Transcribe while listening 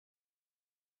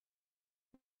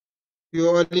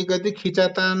यो अलिकति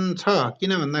खिचातान छ,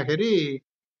 किन भन्दाखेरि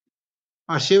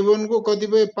सेबनको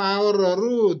कतिपय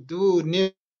पावरहरू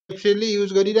नेप्सेले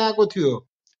युज गरिरहेको थियो।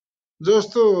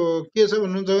 जस्तो के छ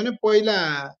भन्नुहुन्छ भने पहिला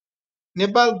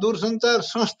नेपाल दूरसञ्चार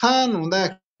संस्थान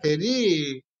हुँदाखेरि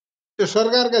त्यो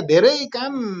सरकारका धेरै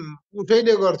काम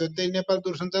उठैले गर्थ्यो त्यही नेपाल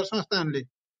दूरसञ्चार संस्थानले।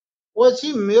 पछि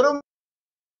मेरो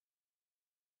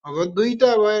अब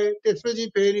दुईटा भए, त्यसपछि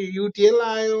फेरि युटिएल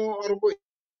आयो, अर्को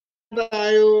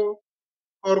आयो,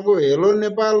 अर्को हेलो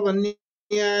नेपाल भन्ने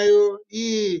आयो। यी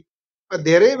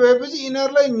धेरै भएपछि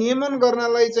यिनीहरूलाई नियमन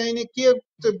गर्नलाई चाहिने के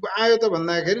आयो त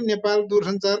भन्दाखेरि नेपाल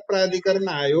दूरसञ्चार प्राधिकरण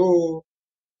आयो।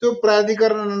 त्यो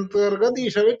प्राधिकरण अन्तर्गत यी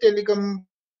सबै टेलिकम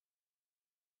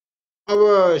अब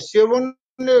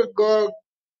सेवनले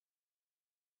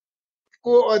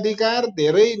को अधिकार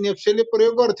धेरै नेप्सेले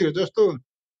प्रयोग गर्थ्यो। जस्तो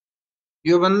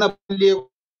योभन्दा लिएको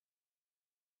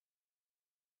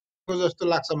जस्तो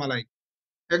लाग्छ मलाई,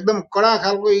 एकदम कडा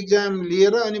खालको इक्जाम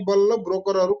लिएर अनि बल्ल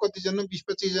ब्रोकरहरू कतिजना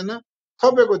 20-25 जना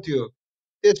थपेको थियो।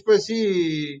 त्यसपछि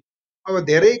अब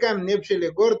धेरै काम नेप्सेले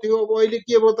गर्थ्यो। अब अहिले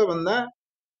के भयो त भन्दा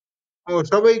अब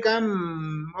सबै काम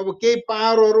अब केही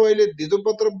पावरहरू अहिले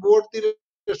धितोपत्र बोर्डतिर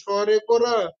सरेको र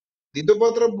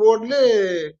धितोपत्र बोर्डले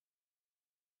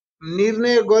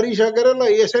निर्णय गरिसकेर ल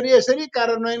यसरी यसरी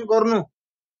कार्यान्वयन गर्नु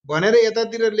भनेर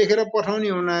यतातिर लेखेर पठाउने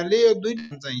हुनाले यो दुई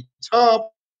चाहिँ छ।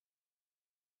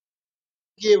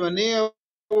 के भने अब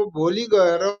भोलि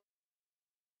गएर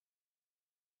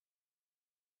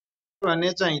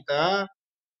भने चाहिँ त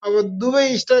अब दुवै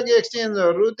स्टक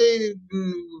एक्सचेन्जहरू त्यही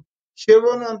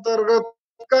सेवन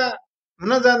अन्तर्गतका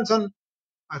हुन जान्छन्।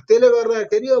 त्यसले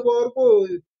गर्दाखेरि अब अर्को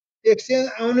एक्सचेन्ज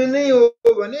आउने नै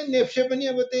हो भने नेप्से पनि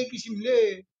अब त्यही किसिमले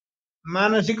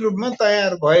मानसिक रूपमा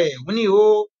तयार भए हुने हो।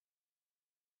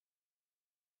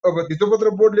 अब धितोपत्र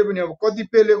बोर्डले पनि अब कति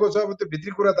पेलेको छ अब त्यो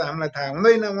भित्री कुरा त हामीलाई थाहा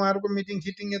हुँदैन, उहाँहरूको मिटिङ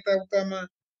सिटिङ यताउतामा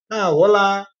थाहा होला।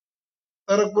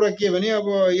 तर कुरा के भने अब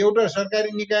एउटा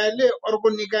सरकारी निकायले अर्को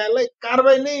निकायलाई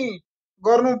कारबाही नै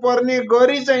गर्नुपर्ने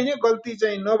गरी चाहिँ नि गल्ती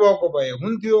चाहिँ नभएको भए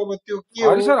हुन्थ्यो। अब त्यो के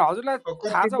हो सर, हजुरलाई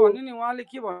थाहा छ भने नि उहाँले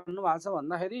के भन्नु भएको छ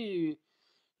भन्दाखेरि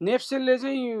नेप्सेलले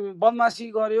चाहिँ बदमासी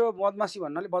गर्यो, बदमासी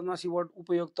भन्नाले बदमासी वर्ड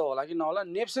उपयुक्त होला कि नहोला,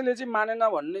 नेप्सेलले चाहिँ मानेन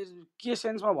भन्ने के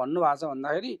सेन्समा भन्नुभएको छ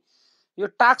भन्दाखेरि यो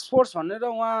टास्क फोर्स भनेर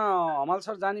उहाँ हमाल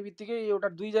सर जाने बित्तिकै एउटा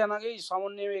दुईजनाकै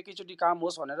समन्वय एकैचोटि काम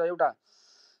होस् भनेर एउटा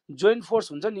जोइन्ट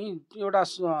फोर्स हुन्छ नि एउटा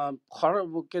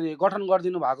के अरे गठन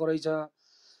गरिदिनु भएको रहेछ।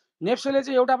 नेप्सेले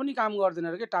चाहिँ एउटा पनि काम गर्दैन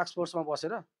अरे के टास्क फोर्समा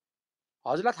बसेर।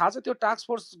 हजुरलाई थाहा छ त्यो टास्क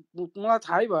फोर्स? मलाई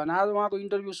थाहै भएन, आज उहाँको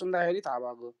इन्टरभ्यू सुन्दाखेरि थाहा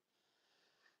भएको।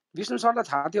 विष्णु सरलाई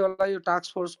थाहा थियो होला यो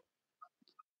टास्क फोर्स?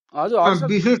 हजुर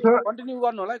कन्टिन्यू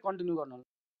गर्नु होला है, कन्टिन्यू गर्नु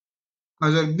होला।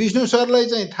 हजुर, विष्णु सरलाई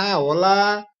चाहिँ थाहा होला।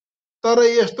 तर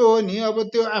यस्तो हो नि, अब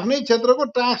त्यो आफ्नै क्षेत्रको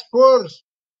टास्क फोर्स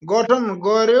गठन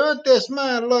गर्यो, त्यसमा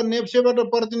ल नेप्सेबाट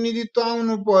प्रतिनिधित्व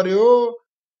आउनु पर्यो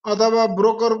अथवा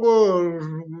ब्रोकरको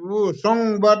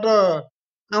सङ्घबाट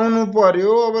आउनु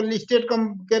पर्यो, अब लिस्टेड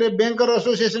के अरे ब्याङ्कर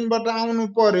एसोसिएसनबाट आउनु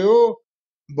पर्यो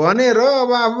भनेर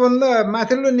अब आफूभन्दा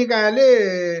माथिल्लो निकायले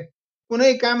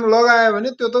कुनै काम लगायो भने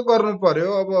त्यो त गर्नु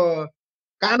पर्यो। अब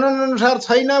कानुन अनुसार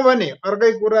छैन भने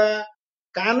अर्कै कुरा।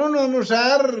 कानुन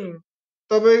अनुसार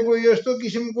तपाईको यस्तो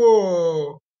किसिमको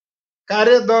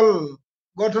कार्यदल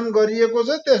गठन गरिएको छ,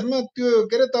 त्यसमा त्यो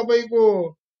के अरे तपाईको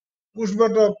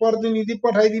उसबाट प्रतिनिधि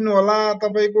पठाइदिनु होला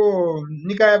तपाईको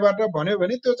निकायबाट भन्यो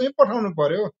भने त्यो चाहिँ पठाउनु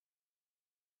पर्यो।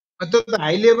 त्यो त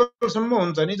हाई लेभलसम्म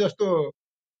हुन्छ नि। जस्तो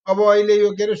अब अहिले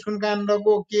यो के अरे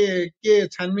सुनकाण्डको के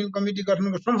छानबिन कमिटी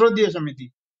गठन संसदीय समिति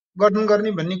गठन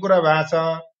गर्ने भन्ने कुरा भएको छ।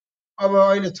 अब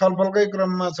अहिले छलफलकै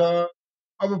क्रममा छ।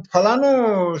 अब फलानु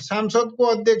सांसदको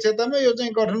अध्यक्षतामा यो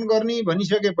चाहिँ गठन गर्ने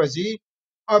भनिसकेपछि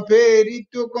अब फेरि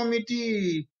त्यो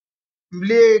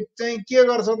कमिटीले चाहिँ के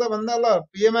गर्छ त भन्दा ल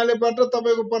एमालेबाट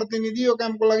तपाईँको प्रतिनिधि यो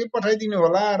कामको लागि पठाइदिनु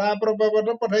होला, राप्रपाबाट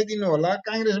पठाइदिनु होला,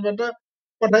 काङ्ग्रेसबाट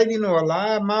पठाइदिनु होला,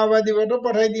 माओवादीबाट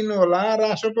पठाइदिनु होला,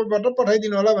 रासपबाट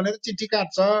पठाइदिनु होला भनेर चिठी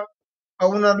काट्छ। अब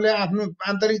उनीहरूले आफ्नो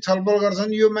आन्तरिक छलफल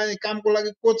गर्छन्, यो कामको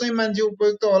लागि को चाहिँ मान्छे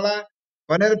उपयुक्त होला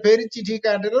भनेर फेरि चिठी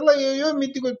काटेर ल यो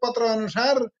मितिको पत्र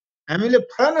अनुसार हामीले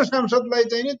फलानु सांसदलाई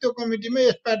चाहिँ नि त्यो कमिटीमा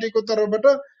यस पार्टीको तर्फबाट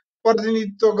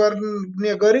प्रतिनिधित्व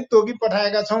गर्ने गरी तोकी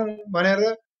पठाएका छौँ भनेर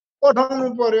पठाउनु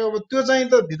पर्यो। अब त्यो चाहिँ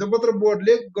त धितोपत्र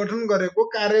बोर्डले गठन गरेको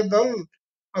कार्यदल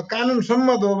कानुन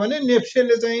सम्मत हो भने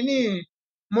नेप्सेले चाहिँ नि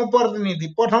म प्रतिनिधि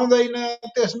पठाउँदैन,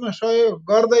 त्यसमा सहयोग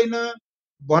गर्दैन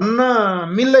भन्न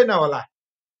मिल्दैन होला।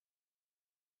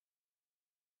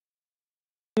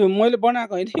 मैले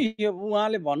बनाएको होइन, यो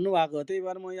उहाँले भन्नुभएको हो, त्यही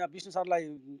भएर म यहाँ विष्णु सरलाई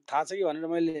थाहा छ कि भनेर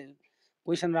मैले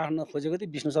क्वेसन राख्न खोजेको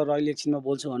थिएँ। विष्णु सर अहिले एकछिनमा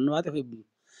बोल्छु भन्नुभएको थियो।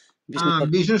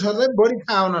 विष्णु सरलाई बढी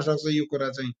थाहा हुन सक्छ यो कुरा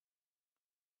चाहिँ।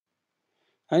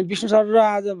 हामी विष्णु सर र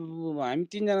आज हामी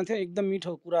तीनजना थियौँ। एकदम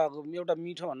मिठो कुरा, एउटा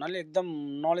मिठो भन्नाले एकदम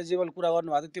नलेजेबल कुरा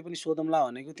गर्नुभएको थियो। त्यो पनि सोधौँला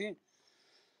भनेको थिएँ।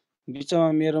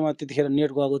 बिचमा मेरोमा त्यतिखेर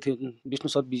नेट गएको थियो, विष्णु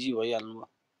सर बिजी भइहाल्नु भयो।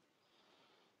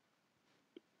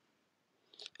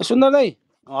 सुन्दर दाई,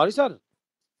 हरि सर,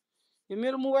 यो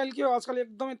मेरो मोबाइल के हो आजकल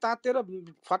एकदमै तातेर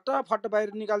फटाफट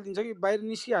बाहिर निकालिदिन्छ कि बाहिर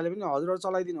निस्किहाल्यो भने हजुरहरू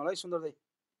चलाइदिनु होला है सुन्दर दाई।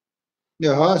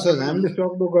 हस् हस्, हामीले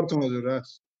सक्दो गर्छौँ हजुर।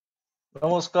 हस्,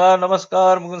 नमस्कार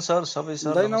नमस्कार मुकुन्द सर, सबै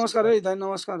सर दाई नमस्कार है, दाई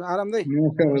नमस्कार। आराम दाई?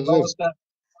 नमस्कार हजुर। नमस्कार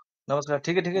नमस्कार,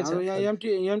 ठिकै ठिकै छ। हाम्रो यहाँ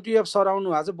एमटिएफ सर आउनु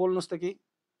भएको छ, बोल्नुहोस् त केही।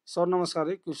 सर नमस्कार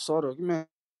है, सर हो कि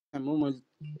म्याम हो? मैले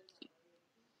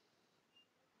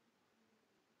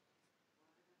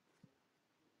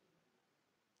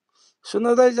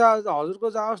सुन्दर दाई हजुरको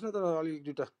जाओस् न त अलिक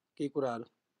दुइटा केही कुराहरू।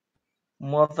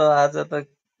 म त आज त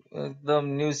एकदम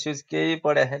न्युज स्युज केही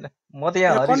पढे छैन। म त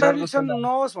यहाँ हरि सरको कन्ट्राडिक्सन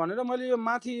नहोस् भनेर मैले यो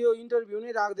माथि यो इन्टरभ्यू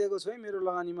नै राखिदिएको छु है। मेरो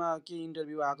लगानीमा के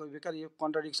इन्टरभ्यू आएको, बेकार यो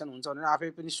कन्ट्राडिक्सन हुन्छ भनेर आफै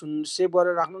पनि सेभ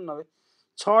गरेर राख्नु न भए।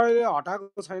 छ अहिले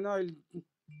हटाएको छैन अहिले।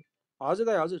 हजुर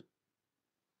दाई हजुर।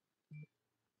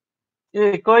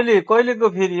 ए कहिलेको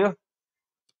फेरि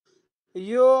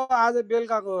यो आज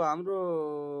बेलुकाको हाम्रो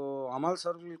हमाल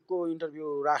सरको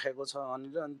इन्टरभ्यू राखेको छ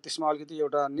भनेर, अनि त्यसमा अलिकति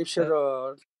एउटा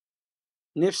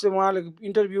नेप्से उहाँले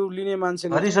इन्टरभ्यू लिने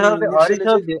मान्छेले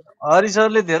हरि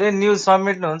सरले धेरै न्युज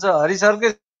समेट्नुहुन्छ। हरि सरकै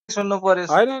सुन्नु पर्यो।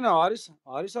 होइन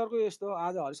हरि सरको यस्तो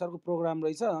आज हरि सरको प्रोग्राम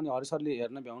रहेछ, अनि हरि सरले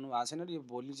हेर्न भ्याउनु भएको छैन। यो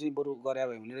भोलि चाहिँ बरु गरे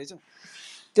भए हुने रहेछ।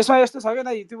 त्यसमा यस्तो छ क्या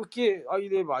दाइ, त्यो के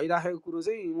अहिले भइराखेको कुरो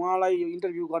चाहिँ उहाँलाई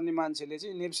इन्टरभ्यू गर्ने मान्छेले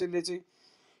चाहिँ नेप्सेले चाहिँ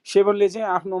सेबनले चाहिँ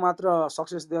आफ्नो मात्र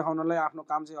सक्सेस देखाउनलाई आफ्नो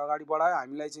काम चाहिँ अगाडि बढायो,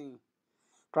 हामीलाई चाहिँ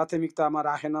प्राथमिकतामा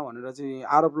राखेन भनेर चाहिँ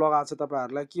आरोप लगाएको छ।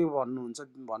 तपाईँहरूलाई के भन्नुहुन्छ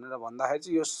भनेर भन्दाखेरि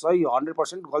चाहिँ यो सही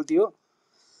 100% गल्ती हो।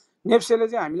 नेप्सेले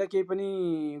चाहिँ हामीलाई केही पनि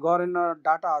गरेन।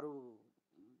 डाटाहरू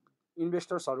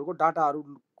इन्भेस्टर्सहरूको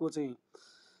डाटाहरूको चाहिँ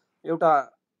एउटा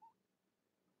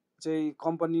चाहिँ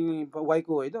कम्पनी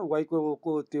वाइको होइन,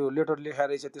 वाइको त्यो लेटर लेखाएर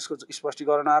रहेछ, त्यसको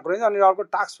स्पष्टीकरण आएको रहेछ। अनि अर्को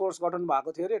टास्क फोर्स गठन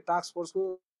भएको थियो अरे। टास्क फोर्सको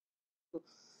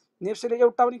नेप्सेले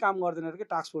एउटा पनि काम गर्दैन अरे कि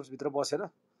टास्क फोर्सभित्र बसेर।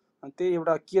 अनि त्यही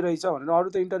एउटा के रहेछ भनेर, अरू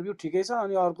त इन्टरभ्यू ठिकै छ।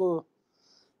 अनि अर्को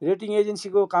रेटिङ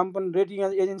एजेन्सीको काम पनि,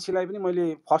 रेटिङ एजेन्सीलाई पनि मैले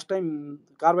फर्स्ट टाइम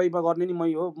कारवाहीमा गर्ने नि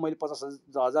मै हो। मैले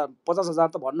 50,000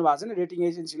 त भन्नुभएको छैन, रेटिङ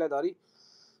एजेन्सीलाई धरि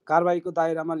कारवाहीको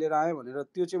दायरामा लिएर आएँ भनेर।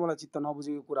 त्यो चाहिँ मलाई चित्त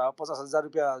नबुझेको कुरा हो। 50,000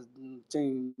 रुपियाँ चाहिँ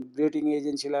रेटिङ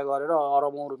एजेन्सीलाई गरेर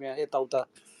अरबौँ रुपियाँ यताउता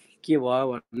के भयो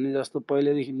भन्ने जस्तो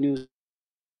पहिल्यैदेखि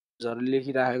न्युजहरू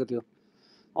लेखिराखेको थियो।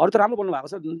 अरू त राम्रो बोल्नु भएको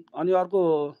छ। अनि अर्को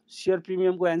सेयर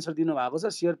प्रिमियमको एन्सर दिनुभएको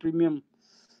छ। सेयर प्रिमियम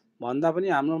भन्दा पनि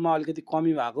हाम्रोमा अलिकति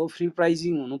कमी भएको, फ्री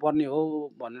प्राइजिङ हुनुपर्ने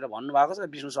हो भनेर भन्नुभएको छ।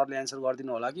 विष्णु सरले एन्सर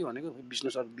गरिदिनु होला कि भनेको। Vishnu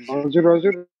sir busy. हजुर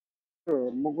हजुर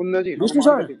मुकुन्दजी, विष्णु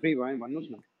सर फ्री भएँ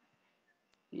भन्नुहोस् न।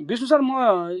 विष्णु सर, म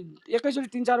एकैचोटि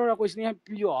 3-4वटा क्वेसन, यहाँ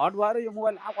यो हट भएर यो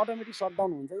मोबाइल अटोमेटिक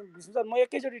सटडाउन हुन्छ। विष्णु सर म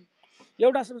एकैचोटि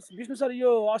एउटा, विष्णु सर यो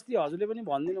अस्ति हजुरले पनि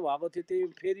भनिदिनु भएको थियो, त्यही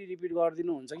फेरि रिपिट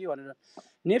गरिदिनुहुन्छ कि भनेर।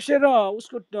 नेप्से र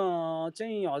उसको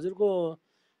चाहिँ हजुरको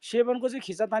सेवनको चाहिँ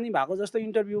खिचातानी भएको जस्तो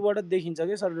इन्टरभ्यूबाट देखिन्छ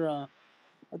कि सर।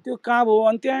 त्यो कहाँ भयो?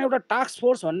 अनि त्यहाँ एउटा टास्क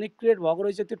फोर्स भन्ने क्रिएट भएको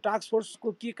रहेछ। त्यो टास्क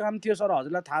फोर्सको के काम थियो सर,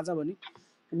 हजुरलाई थाहा छ भने?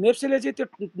 नेप्सेले चाहिँ त्यो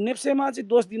नेप्सेमा चाहिँ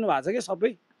दोष दिनुभएको छ क्या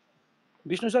सबै,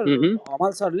 विष्णु सर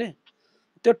हमाल सरले।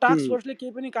 त्यो टास्क फोर्सले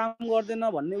केही पनि काम गर्दैन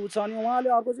भन्ने उ छ। अनि उहाँले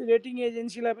अर्को चाहिँ रेटिङ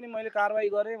एजेन्सीलाई पनि मैले कारवाही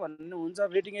गरेँ भन्नुहुन्छ।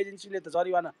 रेटिङ एजेन्सीले त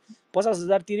जरिवाना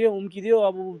 50,000 तिर्यो, उम्किदियो।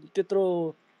 अब त्यत्रो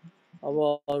अब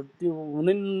त्यो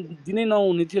हुनै दिनै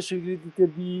नहुने थियो स्वीकृति, त्यो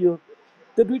दिइयो।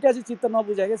 त्यो दुइटा चाहिँ चित्त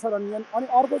नबुझ्यो क्या सर। अनि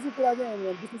अर्को चाहिँ कुरा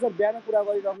चाहिँ विष्णु सर बिहान कुरा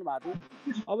गरिराख्नु भएको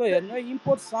थियो। अब हेर्नु है,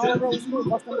 इम्पोर्ट साउन्ड र उसको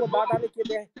कस्टमको डाटाले के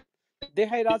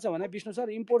देखाइरहेछ भने विष्णु सर,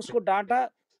 इम्पोर्ट्सको डाटा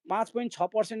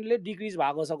 5.6%ले डिक्रिज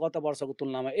भएको छ गत वर्षको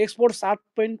तुलनामा। एक्सपोर्ट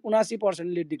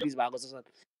 7.79%ले डिक्रिज भएको छ सर।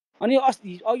 अनि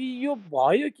अघि यो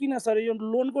भयो किन सर? यो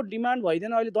लोनको डिमान्ड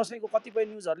भइदिएन। अहिले दसैँको कतिपय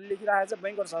न्युजहरूले लेखिरहेको छ,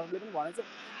 ब्याङ्कर्सहरूले पनि भनेको छ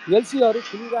एलसीहरू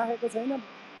खुलिराखेको छैन,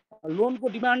 लोनको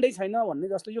डिमान्डै छैन भन्ने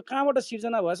जस्तो। यो कहाँबाट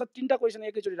सिर्जना भयो सर? 3टा क्वेसन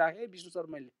एकैचोटि राखेँ विष्णु सर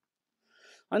मैले।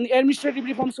 अनि एडमिनिस्ट्रेटिभ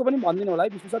रिफर्म्सको पनि भनिदिनु होला है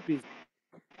विष्णु सर प्लिज।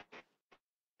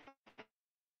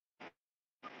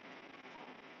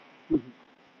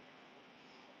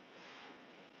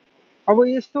 अब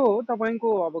यस्तो हो, तपाईँको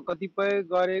अब कतिपय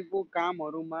गरेको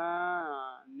कामहरूमा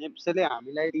नेप्सेले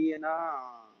हामीलाई दिएन,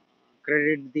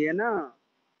 क्रेडिट दिएन,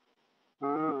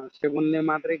 सेबुनले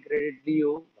मात्रै क्रेडिट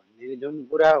दियो भन्ने जुन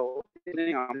कुरा हो, त्यो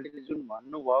चाहिँ हामीले जुन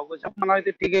भन्नुभएको छ, मलाई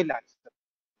त ठिकै लाग्छ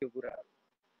त्यो कुरा।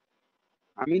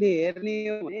 हामीले हेर्ने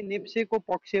हो भने नेप्सेको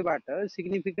पक्षबाट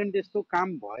सिग्निफिकेन्ट यस्तो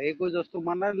काम भएको जस्तो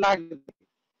मलाई लाग्दैन।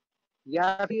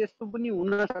 या यस्तो पनि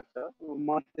हुनसक्छ,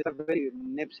 म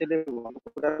नेप्सेले भनेको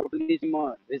कुरा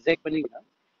म रिजेक्ट पनि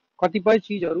कतिपय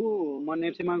चिजहरू म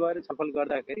नेप्सेमा गएर छलफल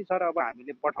गर्दाखेरि सर अब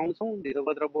हामीले पठाउँछौँ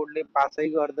धितोपत्र बोर्डले पासै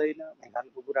गर्दैन भन्ने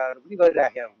खालको कुराहरू पनि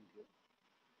गरिराखेका हुन्थ्यो।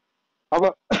 अब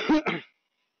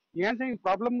यहाँ चाहिँ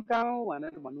प्रब्लम कहाँ हो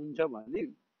भनेर भन्नुहुन्छ भने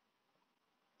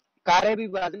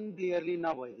कार्यविभाजन क्लियरली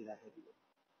नभइदिँदाखेरि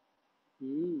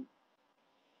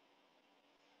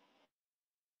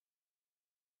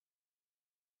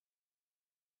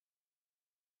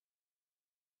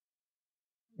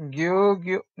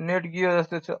गियो नेट गियो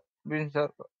जस्तो छ बिन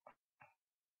सरको।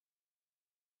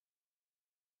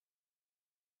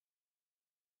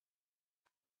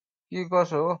 के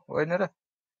कसो हो होइन र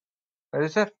हरि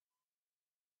सर?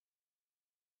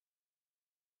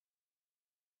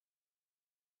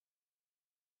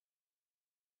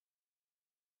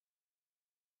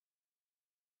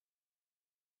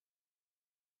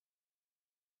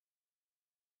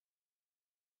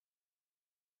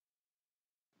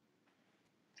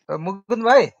 मुकुन्द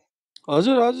भाइ,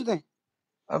 हजुर हजुर दाइ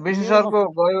विष्णु मेरोमा सरको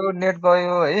गयो, नेट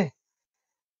गयो है।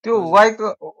 त्यो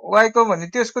हजुर वाइको भने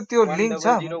त्यसको त्यो लिङ्क छ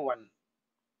 1001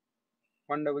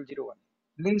 1001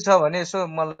 लिङ्क छ भने यसो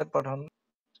मलाई पठाउनु।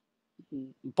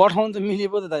 पठाउनु त मिले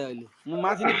पो त दाइ, अहिले म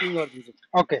माथि नै पिङ गरिदिन्छु।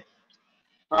 ओके।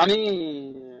 अनि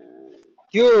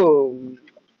त्यो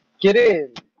के अरे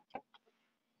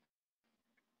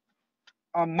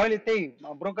मैले त्यही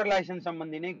ब्रोकर लाइसेन्स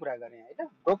सम्बन्धी नै कुरा गरेँ होइन।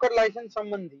 ब्रोकर लाइसेन्स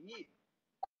सम्बन्धी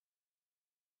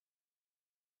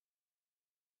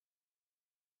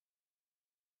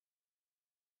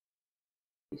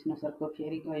विष्णु सरको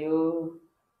फेरि गयो।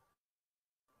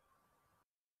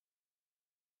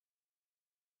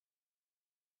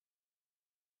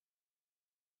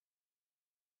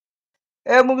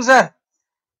 ए मुकुन्द सर,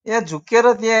 यहाँ झुकेर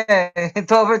त्यहाँ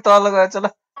तपाईँ तल गएछ ल।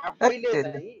 आफैले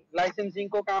चाहिँ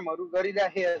लाइसेन्सिङको कामहरू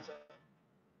गरिराखेको छ।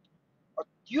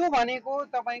 त्यो भनेको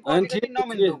तपाईँको होइन अलिकति ठिकै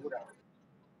नमिल्दो कुरा हो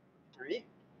है।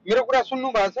 मेरो कुरा सुन्नु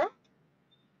भएको छ?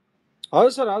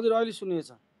 हजुर सर, हजुर अहिले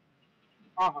सुनिएछ।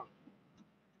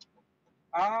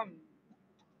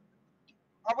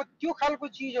 अब त्यो खालको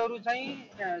चिजहरू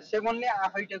चाहिँ सेभनले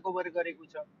आफै टेक ओभर गरेको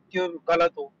छ, त्यो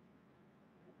गलत हो।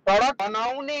 प्रडक्ट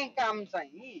बनाउने काम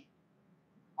चाहिँ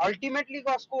अल्टिमेटली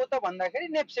कसको हो त भन्दाखेरि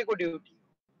नेप्सेको ड्युटी।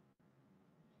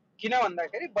 किन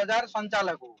भन्दाखेरि बजार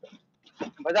सञ्चालक हो।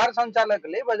 बजार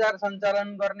सञ्चालकले बजार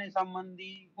सञ्चालन गर्ने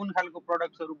सम्बन्धी कुन खालको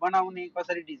प्रडक्ट्सहरू बनाउने,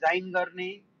 कसरी डिजाइन गर्ने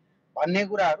भन्ने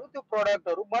कुराहरू त्यो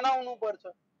प्रडक्टहरू बनाउनु पर्छ।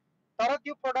 तर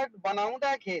त्यो प्रडक्ट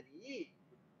बनाउँदाखेरि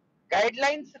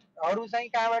गाइडलाइन्सहरू चाहिँ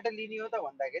कहाँबाट लिने हो त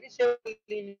भन्दाखेरि सेभन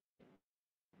लिने,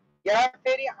 या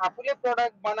फेरि आफूले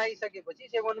प्रडक्ट बनाइसकेपछि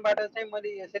सेभनबाट चाहिँ मैले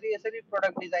यसरी यसरी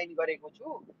प्रडक्ट डिजाइन गरेको छु,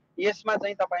 यसमा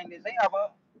चाहिँ तपाईँले चाहिँ अब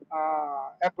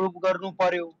एप्रुभ गर्नु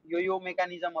पर्यो, यो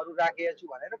मेकानिजमहरू राखेको छु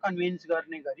भनेर कन्भिन्स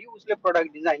गर्ने गरी उसले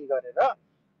प्रडक्ट डिजाइन गरेर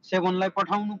सेभनलाई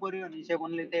पठाउनु पर्यो। अनि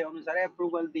सेभनले त्यही अनुसार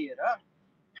एप्रुभल दिएर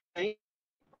चाहिँ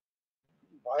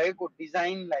भएको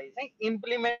डिजाइनलाई चाहिँ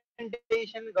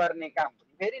इम्प्लिमेन्टेसन गर्ने काम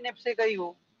पनि फेरि नेप्सेकै हो।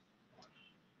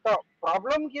 त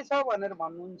प्रब्लम के छ भनेर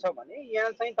भन्नुहुन्छ भने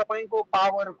यहाँ चाहिँ तपाईँको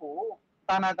पावरको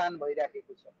तानातान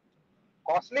भइराखेको छ।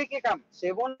 कसले के काम,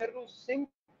 सेभन हेर्नु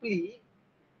सिम्पली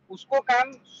उसको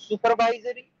काम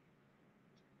सुपरभाइजरी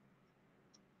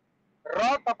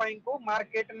र तपाईँको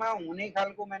मार्केटमा हुने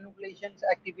खालको म्यानुपुलेसन्स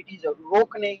एक्टिभिटिजहरू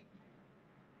रोक्ने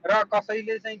र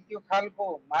कसैले चाहिँ त्यो खालको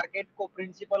मार्केटको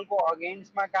प्रिन्सिपलको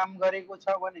अगेन्स्टमा काम गरेको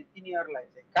छ भने तिनीहरूलाई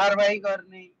चाहिँ कारबाही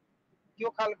गर्ने, त्यो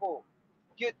खालको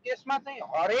त्यो त्यसमा चाहिँ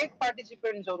हरेक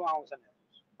पार्टिसिपेन्ट्सहरू आउँछन्।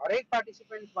 हरेक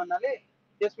पार्टिसिपेन्ट्स भन्नाले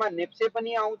त्यसमा नेप्से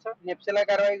पनि आउँछ, नेप्सेलाई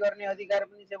कारबाही गर्ने अधिकार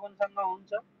पनि सेभनसँग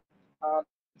हुन्छ,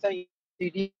 चाहिँ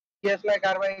टिडिएसलाई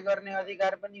कारबाही गर्ने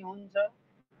अधिकार पनि हुन्छ,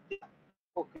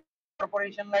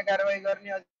 कर्पोरेसनलाई कारबाही गर्ने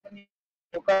अधिकार पनि,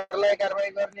 ब्रोकरलाई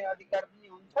कारबाही गर्ने अधिकार पनि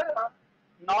हुन्छ र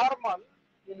नर्मल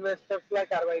इन्भेस्टर्सलाई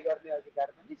कारबाही गर्ने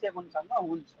अधिकार पनि सेभनसँग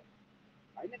हुन्छ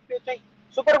होइन। त्यो चाहिँ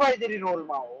सुपरभाइजरी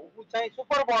रोलमा हो, ऊ चाहिँ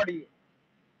सुपर बडी हो।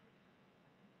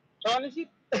 भनेपछि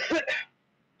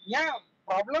यहाँ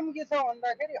प्रब्लम के छ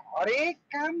भन्दाखेरि हरेक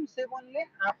काम सेभनले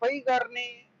आफै गर्ने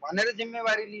भनेर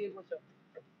जिम्मेवारी लिएको छ,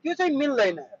 त्यो चाहिँ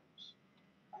मिल्दैन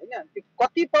होइन। त्यो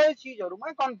कतिपय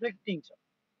चिजहरूमा कन्फ्लिक्टिङ छ,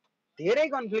 धेरै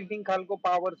कन्फ्लिक्टिङ खालको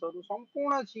पावर्सहरू,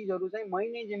 सम्पूर्ण चिजहरू चाहिँ मै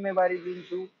नै जिम्मेवारी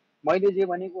लिन्छु, मैले जे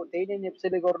भनेको त्यही नै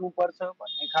नेप्सेले गर्नुपर्छ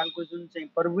भन्ने खालको जुन चाहिँ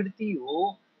प्रवृत्ति हो,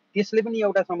 त्यसले पनि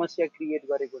एउटा समस्या क्रिएट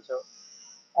गरेको छ।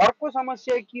 अर्को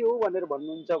समस्या के हो भनेर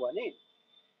भन्नुहुन्छ भने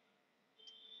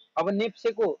अब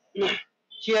नेप्सेको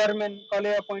चेयरम्यान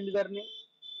कसले अपोइन्ट गर्ने?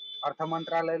 अर्थ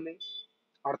मन्त्रालयले,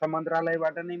 अर्थ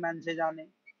मन्त्रालयबाट नै मान्छे जाने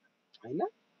होइन।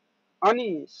 अनि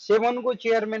सेभनको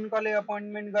चेयरम्यान कसले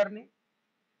अपोइन्टमेन्ट गर्ने?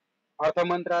 अर्थ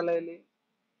मन्त्रालयले।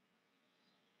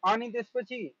 अनि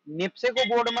त्यसपछि नेप्सेको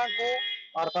बोर्डमा को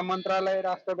अर्थ मन्त्रालय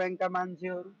राष्ट्र ब्याङ्कका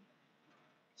मान्छेहरू,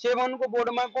 सेभनको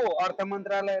बोर्डमा को अर्थ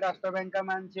मन्त्रालय राष्ट्र ब्याङ्कका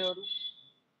मान्छेहरू।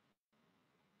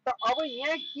 त अब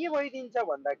यहाँ के भइदिन्छ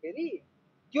भन्दाखेरि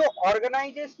त्यो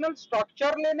अर्गनाइजेसनल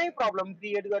स्ट्रक्चरले नै प्रब्लम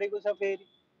क्रिएट गरेको छ। फेरि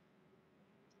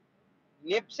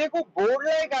नेप्सेको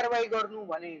बोर्डलाई कारबाही गर्नु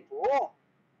भनेको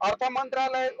अर्थ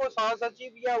मन्त्रालयको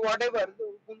सहसचिव या वाटेभर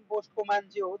कुन पोस्टको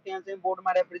मान्छे हो त्यहाँ चाहिँ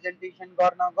बोर्डमा रिप्रेजेन्टेसन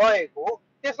गर्न गएको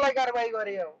त्यसलाई कारबाही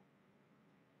गरे हो,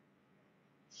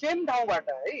 सेम ठाउँबाट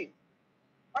है।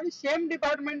 अनि सेम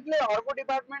डिपार्टमेन्टले अर्को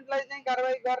डिपार्टमेन्टलाई चाहिँ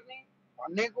कारबाही गर्ने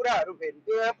भन्ने कुराहरू फेरि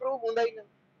त्यो एप्रुभ हुँदैन।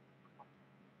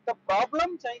 त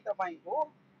प्रब्लम चाहिँ तपाईँको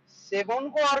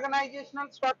सेभनको अर्गनाइजेसनल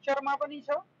स्ट्रक्चरमा पनि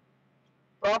छ,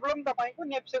 प्रब्लम तपाईँको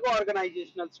नेप्सेको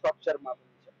अर्गनाइजेसनल स्ट्रक्चरमा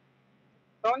पनि छ।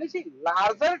 भनेपछि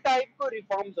लार्जर टाइपको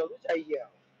रिफर्म्सहरू चाहियो।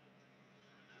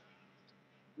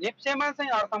 नेप्सेमा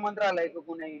चाहिँ अर्थ मन्त्रालयको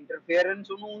कुनै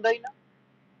इन्टरफियरेन्स हुनु हुँदैन।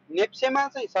 नेप्सेमा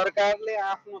चाहिँ सरकारले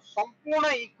आफ्नो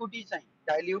सम्पूर्ण इक्विटी चाहिँ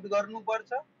डाइल्युट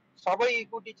गर्नुपर्छ, सबै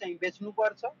इक्विटी चाहिँ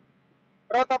बेच्नुपर्छ।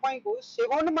 र तपाईँको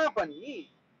सेभनमा पनि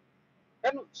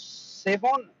हेर्नु,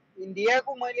 सेभन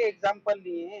इन्डियाको मैले एक्जाम्पल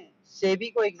लिएँ,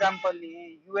 सेबीको एक्जाम्पल लिएँ,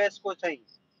 युएसको चाहिँ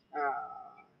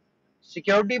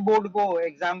सिक्युरिटी बोर्डको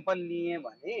एक्जाम्पल लिएँ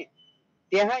भने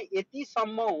त्यहाँ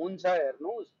यतिसम्म हुन्छ।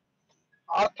 हेर्नुहोस्,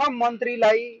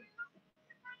 अर्थमन्त्रीलाई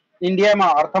इन्डियामा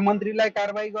अर्थमन्त्रीलाई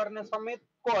कारबाही गर्न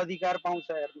समेतको अधिकार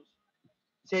पाउँछ।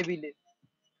 हेर्नुहोस् सेबीले।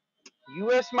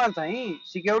 युएसमा चाहिँ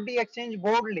सिक्युरिटी एक्सचेन्ज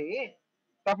बोर्डले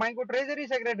तपाईँको ट्रेजरी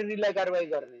सेक्रेटरीलाई कारबाही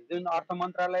गर्ने, जुन अर्थ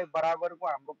मन्त्रालय बराबरको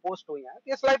हाम्रो पोस्ट हो यहाँ,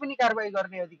 त्यसलाई पनि कारबाही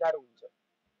गर्ने अधिकार हुन्छ।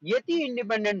 यति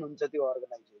इन्डिपेन्डेन्ट हुन्छ त्यो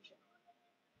अर्गनाइजेसन।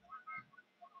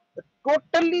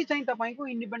 टोटल्ली चाहिँ तपाईँको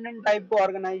इन्डिपेन्डेन्ट टाइपको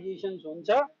अर्गनाइजेसन्स हुन्छ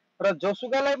र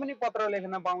जोसुकैलाई पनि पत्र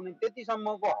लेख्न पाउने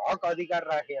त्यतिसम्मको हक अधिकार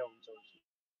राखेको हुन्छ,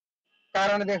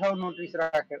 कारण देखाउ नोटिस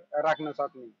राख्न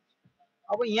सक्ने।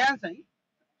 अब यहाँ चाहिँ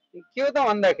के हो त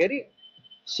भन्दाखेरि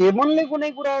सेभनले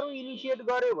कुनै कुराहरू इनिसिएट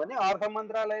गर्यो भने अर्थ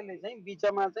मन्त्रालयले चाहिँ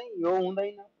बिचमा चाहिँ यो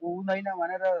हुँदैन ऊ हुँदैन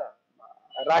भनेर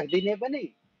राखिदिने पनि,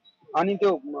 अनि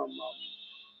त्यो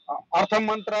अर्थ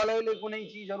मन्त्रालयले कुनै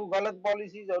चिजहरू गलत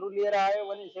पोलिसिजहरू लिएर आयो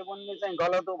भने सेभनले चाहिँ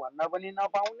गलत हो भन्न पनि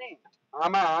नपाउने,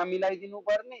 आमा मिलाइदिनु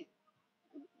पर्ने,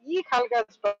 यी खालका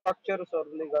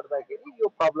स्ट्रक्चर्सहरूले गर्दाखेरि यो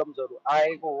प्रब्लम्सहरू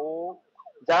आएको हो।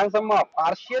 जहाँसम्म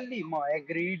पार्सियल्ली म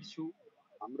एग्रिड छु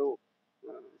हाम्रो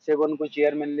सेभनको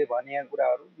चेयरम्यानले भनेका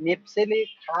कुराहरू, नेप्सेले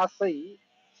खासै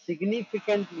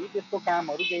सिग्निफिकेन्टली त्यस्तो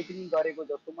कामहरू केही पनि गरेको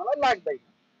जस्तो मलाई लाग्दैन।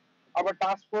 अब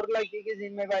टास्क फोर्सलाई के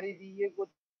जिम्मेवारी दिइएको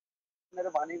भनेर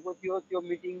भनेको थियो, त्यो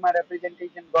मिटिङमा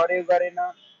रिप्रेजेन्टेसन गर्यो गरेन,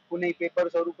 कुनै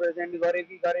पेपर्सहरू प्रेजेन्ट गर्यो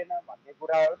कि गरेन भन्ने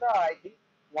कुराहरू त आई थिङ्क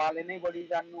उहाँले नै बढी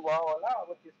जान्नुभयो होला।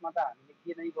 अब त्यसमा त हामीले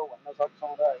के नै भयो भन्न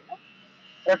सक्छौँ र होइन।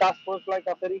 र टास्क फोर्सलाई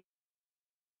कसरी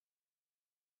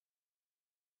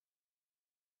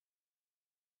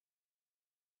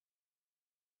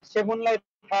सेभनलाई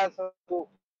थाहा छ,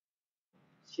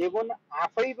 सेभन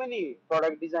आफै पनि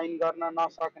प्रडक्ट डिजाइन गर्न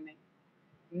नसक्ने,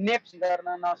 नेप्स गर्न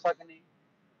नसक्ने,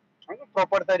 होइन,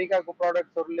 प्रपर तरिकाको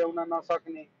प्रडक्टहरू ल्याउन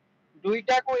नसक्ने,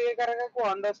 दुईटाको एकअर्काको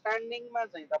अन्डरस्ट्यान्डिङमा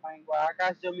चाहिँ तपाईँको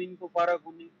आकाश जमिनको फरक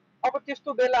हुने। अब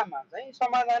त्यस्तो बेलामा चाहिँ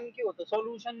समाधान के हो त,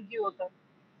 सल्युसन के हो त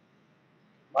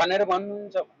भनेर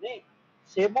भन्नुहुन्छ भने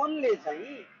सेभनले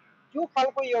चाहिँ त्यो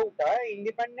खालको एउटा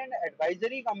इन्डिपेन्डेन्ट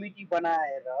एडभाइजरी कमिटी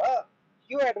बनाएर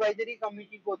त्यो एडभाइजरी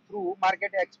कमिटीको थ्रु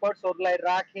मार्केट एक्सपर्ट्सहरूलाई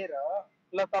राखेर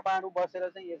ल तपाईँहरू बसेर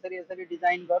चाहिँ यसरी यसरी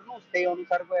डिजाइन गर्नुहोस्, त्यही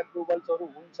अनुसारको एप्रुभल्सहरू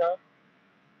हुन्छ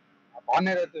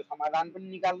भनेर त्यो समाधान पनि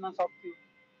निकाल्न सक्थ्यो।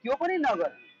 त्यो पनि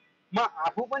नगर्ने, म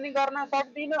आफू पनि गर्न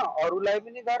सक्दिनँ, अरूलाई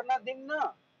पनि गर्न दिन्न,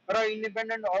 र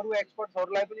इन्डिपेन्डेन्ट अरू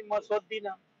एक्सपर्ट्सहरूलाई पनि म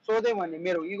सोध्दिनँ, सोधेँ भने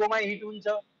मेरो इगोमा हिट हुन्छ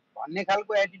भन्ने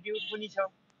खालको एटिट्युड पनि छ।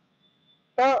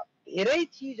 त धेरै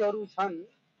चिजहरू छन्,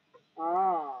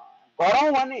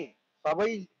 गरौँ भने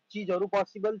सबै चिजहरू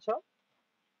पोसिबल छ।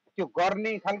 त्यो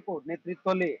गर्ने खालको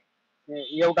नेतृत्वले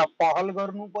एउटा पहल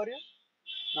गर्नु पर्यो।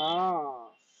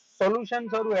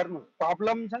 सल्युसन्सहरू हेर्नु,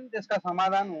 प्रब्लम छन् त्यसका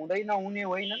समाधान हुँदै नहुने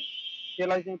होइनन्,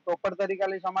 त्यसलाई चाहिँ प्रोपर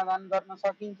तरिकाले समाधान गर्न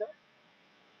सकिन्छ।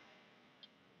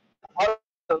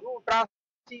 अरूहरू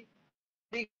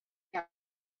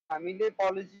हामीले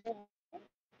पोलिसी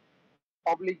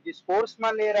पब्लिक डिस्कोर्समा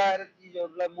लिएर आएर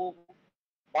चिजहरूलाई मुभ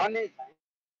भने चाहिँ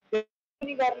त्यो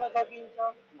पनि गर्न सकिन्छ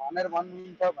भनेर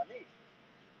भन्नुहुन्छ भने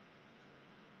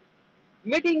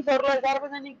मिटिङ्सहरूलाई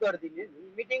सार्वजनिक गरिदिने,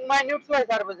 मिटिङ माइन्युट्सलाई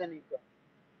सार्वजनिक गर्ने,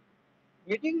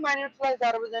 मिटिङ माइन्युट्सलाई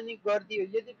सार्वजनिक गरिदियो।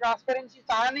 यदि ट्रान्सपेरेन्सी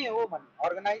चाहने हो भने,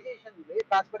 अर्गनाइजेसनले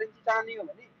ट्रान्सपेरेन्सी चाहने हो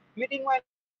भने मिटिङ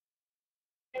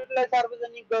माइन्युट्सलाई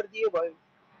सार्वजनिक गरिदिए भयो।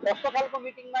 कस्तो खालको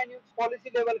मिटिङ माइन्युट्स, पोलिसी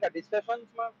लेभलका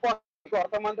डिस्कसन्समा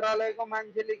अर्थ मन्त्रालयको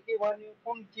मान्छेले के भन्यो,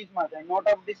 कुन चिजमा चाहिँ नोट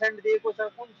अफ डिसेन्ट दिएको छ,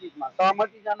 कुन चिजमा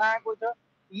सहमति जनाएको छ,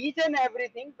 इच एन्ड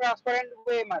एभ्रिथिङ ट्रान्सपरेन्ट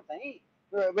वेमा चाहिँ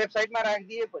वेबसाइटमा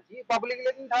राखिदिएपछि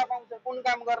पब्लिकले पनि थाहा पाउँछ कुन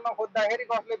काम गर्न खोज्दाखेरि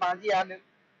कसले भाँचिहाल्यो,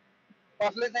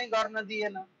 कसले चाहिँ गर्न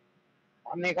दिएन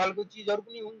भन्ने खालको चिजहरू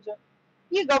पनि हुन्छ।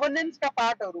 यी गभर्नेन्सका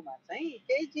पार्टहरूमा चाहिँ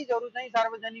केही चिजहरू चाहिँ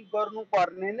सार्वजनिक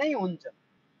गर्नुपर्ने नै हुन्छ।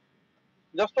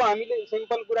 जस्तो हामीले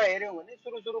सिम्पल कुरा हेऱ्यौँ भने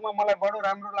सुरुमा मलाई बडो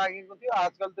राम्रो लागेको थियो,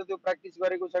 आजकल त त्यो प्र्याक्टिस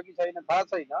गरेको छ कि छैन थाहा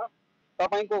छैन,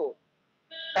 तपाईँको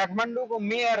काठमाडौँको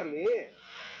मेयरले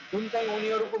जुन चाहिँ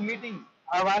उनीहरूको मिटिङ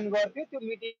आह्वान गर्थ्यो त्यो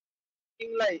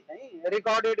मिटिङलाई चाहिँ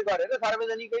रेकर्डेड गरेर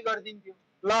सार्वजनिकै गरिदिन्थ्यो।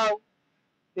 ल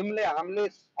तिमीले हामीले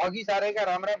अघि सारेका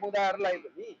राम्रा बुदाहरूलाई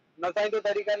पनि नचाहिँदो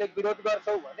तरिकाले विरोध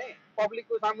गर्छौ भने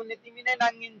पब्लिकको सामुन्ने तिमी नै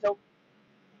नाङ्गिन्छौ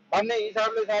भन्ने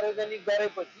हिसाबले सार्वजनिक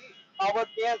गरेपछि अब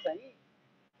त्यहाँ चाहिँ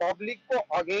पब्लिकको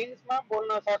अगेन्स्टमा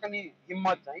बोल्न सक्ने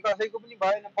हिम्मत चाहिँ कसैको पनि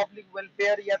भएन। पब्लिक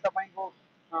वेलफेयर या तपाईँको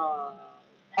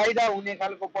फाइदा हुने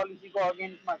खालको पोलिसीको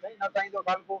अगेन्स्टमा चाहिँ नचाहिँदो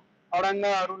खालको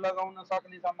अडङ्गाहरू लगाउन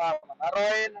सक्ने सम्भावना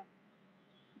रहेन।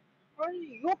 अनि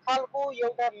यो खालको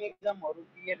एउटा मेकनिजमहरू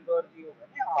क्रिएट गरिदियो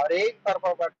भने हरेक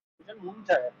तर्फबाट हुन्छ,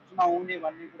 नहुने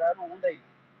भन्ने कुराहरू हुँदैन।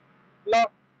 ल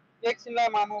एकछिनलाई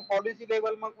मानौँ पोलिसी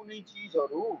लेभलमा कुनै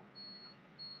चिजहरू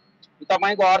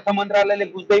तपाईँको अर्थ मन्त्रालयले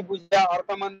बुझ्दै अर्थ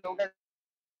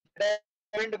मन्त्रालय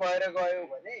एउटा भएर गयो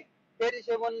भने फेरि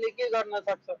सेवनले के गर्न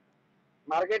सक्छ,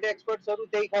 मार्केट एक्सपर्ट्सहरू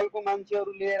त्यही खालको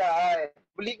मान्छेहरू लिएर आए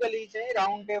पब्लिकली चाहिँ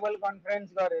राउन्ड टेबल कन्फरेन्स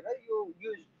गरेर यो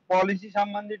पोलिसी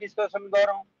सम्बन्धी डिस्कसन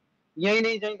गरौँ, यही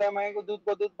नै चाहिँ तपाईँको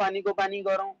दुधको दुध पानीको पानी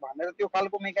गरौँ भनेर त्यो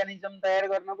खालको मेकानिजम तयार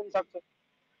गर्न पनि सक्छ।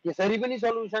 त्यसरी पनि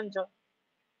सल्युसन छ।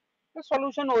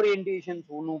 सल्युसन ओरिएन्टेसन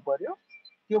हुनु पर्यो,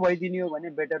 त्यो भइदिने हो भने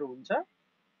बेटर हुन्छ।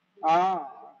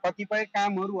 कतिपय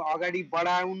कामहरू अगाडि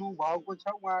बढाउनु भएको छ,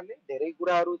 उहाँले धेरै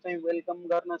कुराहरू चाहिँ वेलकम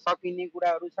गर्न सकिने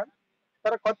कुराहरू छन्,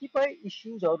 तर कतिपय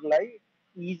इस्युजहरूलाई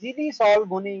इजिली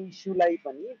सल्भ हुने इस्युलाई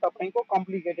पनि तपाईँको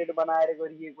कम्प्लिकेटेड बनाएर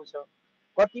गरिएको छ।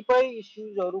 कतिपय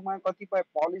इस्युजहरूमा कतिपय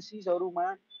पोलिसिजहरूमा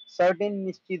सर्टेन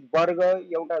निश्चित वर्ग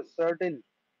एउटा सर्टेन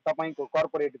तपाईँको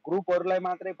कर्पोरेट ग्रुपहरूलाई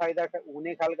मात्रै फाइदा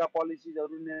हुने खालका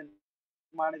पोलिसिजहरू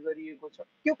निर्माण गरिएको छ।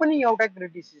 त्यो पनि एउटा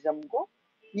क्रिटिसिजमको,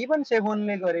 इभन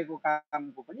सेभोनले गरेको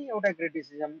कामको पनि एउटा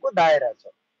क्रिटिसिजमको दायरा छ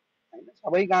होइन।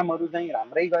 सबै कामहरू चाहिँ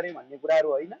राम्रै गरे भन्ने कुराहरू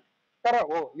होइन, तर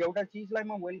हो एउटा चिजलाई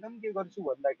म वेलकम के गर्छु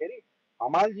भन्दाखेरि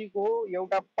हमालजीको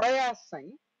एउटा प्रयास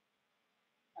चाहिँ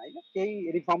होइन,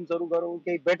 केही रिफर्म्सहरू गरौँ,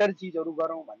 केही बेटर चिजहरू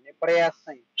गरौँ भन्ने प्रयास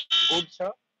चाहिँ गुड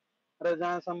छ। र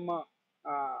जहाँसम्म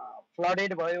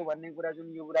फ्लडेड भयो भन्ने कुरा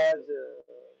जुन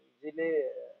युवराजजीले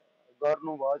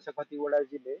गर्नुभएछ,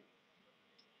 कतिवटाजीले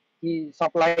कि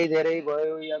सप्लाई धेरै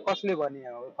भयो या कसले भने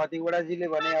हो, कतिवटाजीले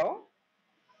भने हो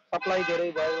सप्लाई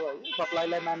धेरै भयो होइन,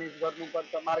 सप्लाईलाई म्यानेज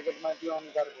गर्नुपर्छ, मार्केटमा त्यो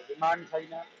अनुसारको डिमान्ड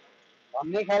छैन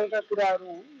भन्ने खालका कुराहरू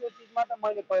हुन्। यो चिजमा त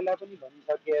मैले पहिला पनि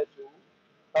भनिसकेको छु,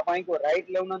 तपाईँको राइट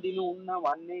ल्याउन दिनुहुन्न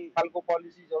भन्ने खालको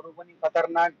पोलिसिजहरू पनि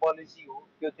खतरनाक पोलिसी हो,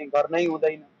 त्यो चाहिँ गर्नै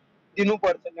हुँदैन।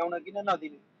 दिनुपर्छ, ल्याउन किन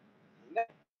नदिने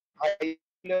होइन।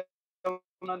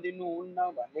 ल्याउन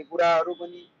दिनुहुन्न भन्ने कुराहरू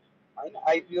पनि होइन,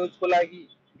 आइपिओजको लागि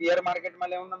बियर मार्केटमा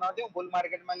ल्याउन नदिउँ, बुल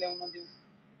मार्केटमा ल्याउन दिउँ।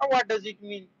 What does it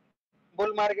mean?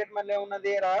 Bull मार्केटमा ल्याउन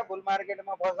दिएर बुल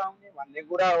मार्केटमा फसाउने भन्ने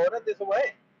कुरा हो र त्यसो भए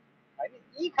होइन।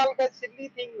 यी खालका सिल्ली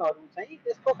थिङहरू चाहिँ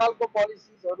त्यस्तो खालको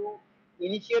पोलिसिजहरू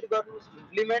इनिसिएट गर्नु,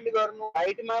 इम्प्लिमेन्ट गर्नु,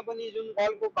 हाइटमा पनि जुन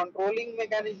खालको कन्ट्रोलिङ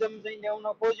मेकानिजम चाहिँ ल्याउन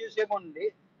खोज्यो सेभनले,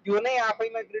 त्यो नै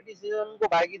आफैमा क्रिटिसिजमको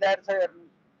भागीदार छ। हेर्नु,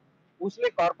 उसले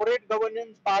कर्पोरेट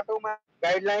गभर्नेन्स पाटोमा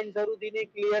गाइडलाइन्सहरू दिने,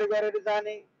 क्लियर गरेर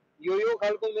जाने, यो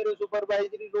खालको मेरो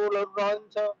सुपरभाइजरी रोलहरू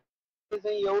रहन्छ,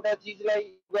 चाहिँ एउटा चिजलाई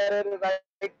गरेर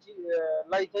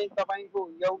राइटलाई चाहिँ तपाईँको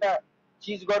एउटा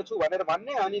चिज गर्छु भनेर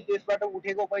भन्ने, अनि त्यसबाट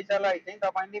उठेको पैसालाई चाहिँ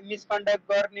तपाईँले मिसकन्डक्ट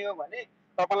गर्ने हो भने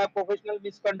तपाईँलाई प्रोफेसनल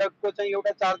मिसकन्डक्टको चाहिँ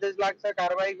एउटा चार्जेस लाग्छ,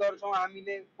 कारवाही गर्छौँ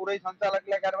हामीले, पुरै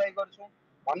सञ्चालकलाई कारवाही गर्छौँ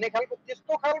भन्ने खालको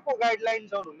त्यस्तो खालको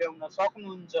गाइडलाइन्सहरू ल्याउन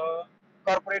सक्नुहुन्छ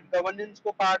कर्पोरेट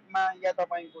गभर्नेन्सको पार्टमा, या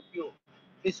तपाईँको त्यो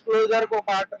डिस्क्लोजरको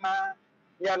पार्टमा,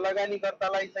 या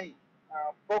लगानीकर्तालाई चाहिँ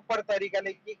प्रोपर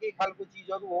तरिकाले के खालको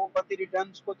चिजहरू हो, कति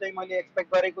रिटर्न्सको चाहिँ मैले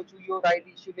एक्सपेक्ट गरेको छु, यो राइट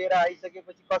इस्यु लिएर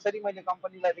आइसकेपछि कसरी मैले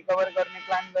कम्पनीलाई रिकभर गर्ने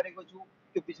प्लान गरेको छु,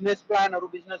 त्यो बिजनेस प्लानहरू,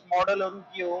 बिजनेस मोडलहरू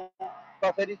के हो,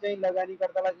 कसरी चाहिँ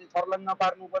लगानीकर्तालाई चाहिँ सर्लङ्ग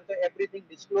पार्नुपर्छ, एभ्रिथिङ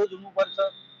डिस्क्लोज हुनुपर्छ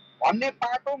भन्ने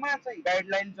पाटोमा चाहिँ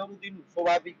गाइडलाइन्सहरू दिनु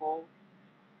स्वाभाविक हो,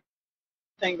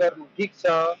 चाहिँ गर्नु ठिक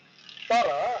छ। तर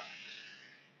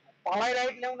तँलाई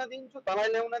राइट ल्याउन दिन्छु, तँलाई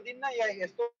ल्याउन दिन्न, या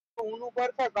यस्तो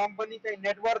हुनुपर्छ, कम्पनी चाहिँ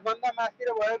नेटवर्क भन्दा मास्तिर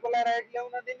भएकोलाई राइट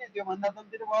ल्याउन दिने, त्योभन्दा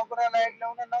तलतिर भएकोलाई राइट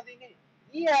ल्याउन नदिने,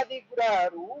 यी आदि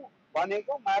कुराहरू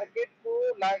भनेको मार्केटको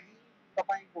लागि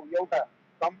तपाईँको एउटा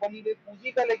कम्पनीले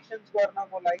पुँजी कलेक्सन्स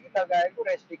गर्नको लागि लगाएको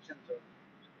रेस्ट्रिक्सन्सहरू,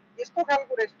 यस्तो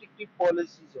खालको रेस्ट्रिक्टिभ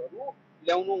पोलिसिजहरू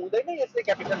ल्याउनु हुँदैन। यसले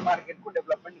क्यापिटल मार्केटको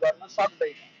डेभलपमेन्ट गर्न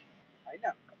सक्दैन हैन।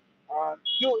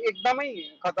 त्यो एकदमै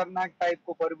खतरनाक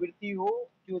टाइपको प्रवृत्ति हो।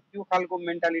 त्यो खालको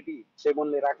मेन्टालिटी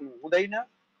सेबनले राख्नु हुँदैन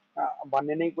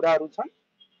भन्ने नै कुराहरू छन्।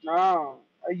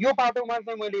 यो पाटोमा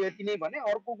चाहिँ मैले यति नै भने।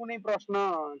 अर्को कुनै प्रश्न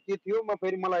के थियो म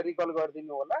फेरि मलाई रिकल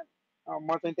गरिदिनु होला,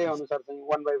 म चाहिँ त्यही अनुसार चाहिँ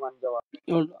वान बाई वान जवाब।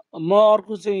 म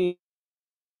अर्को चाहिँ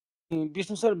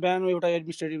विष्णु सर बिहान एउटा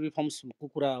एडमिनिस्ट्रेटिभ रिफर्म्सको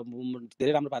कुरा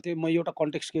धेरै राम्रो भएको थियो। म एउटा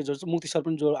कन्टेक्स्ट के जोड्छु, मुक्ति सर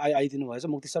पनि जो आइदिनु भएछ,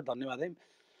 मुक्ति सर धन्यवाद है।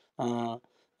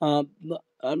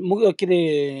 के अरे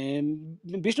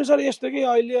विष्णु सर यस्तो कि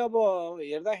अहिले अब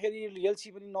हेर्दाखेरि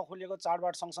एलसी पनि नखोलिएको,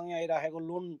 चाडबाड सँगसँगै आइराखेको,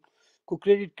 लोनको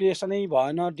क्रेडिट क्रिएसनै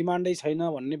भएन, डिमान्डै छैन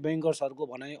भन्ने ब्याङ्कर्सहरूको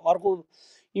भनाइ। अर्को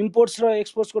इम्पोर्ट्स र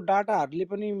एक्सपोर्ट्सको डाटाहरूले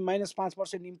पनि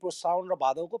 -5% इम्पोर्ट साउन र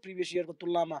भादौको प्रिभियस इयरको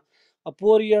तुलनामा।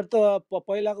 पोहोर इयर त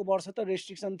पहिलाको वर्ष त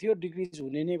रेस्ट्रिक्सन थियो, डिक्रिज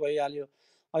हुने नै भइहाल्यो।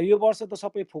 यो वर्ष त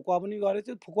सबै फुकुवा पनि गरेको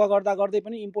थियो, फुकुवा गर्दा गर्दै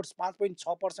पनि इम्पोर्ट्स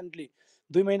 5.6%ले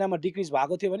 2 महिनामा डिक्रिज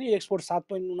भएको थियो भने एक्सपोर्ट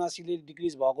 7.79ले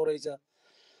डिक्रिज भएको रहेछ।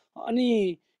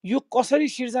 अनि यो कसरी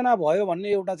सिर्जना भयो भन्ने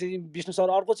एउटा चाहिँ विष्णु सर।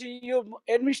 अर्को चाहिँ यो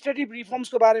एडमिनिस्ट्रेटिभ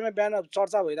रिफर्म्सको बारेमा बिहान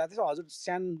चर्चा भइरहेको थियो, हजुर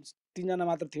सानो 3 जना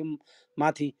मात्र थियौँ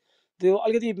माथि, त्यो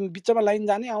अलिकति बिचमा लाइन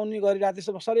जाने आउने गरिरहेको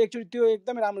थियो सर। एकचोटि त्यो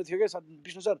एकदमै राम्रो थियो क्या सर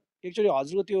विष्णु सर, एकचोटि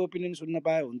हजुरको त्यो ओपिनियन सुन्न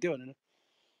पाए हुन्थ्यो भनेर।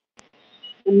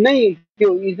 नै त्यो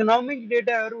इकोनोमिक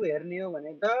डेटाहरू हेर्ने हो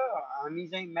भने त हामी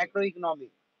चाहिँ म्याक्रो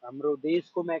इकोनोमिक, हाम्रो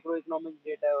देशको म्याक्रो इकोनोमिक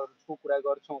डेटाहरूको कुरा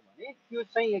गर्छौँ भने त्यो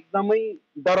चाहिँ एकदमै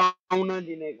डराउन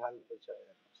दिने खालको छ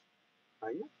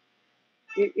हैन।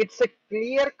 It's a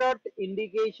clear cut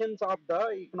indications of the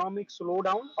economic slow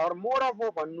down or more of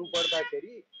भन्नु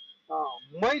पर्दाखेरि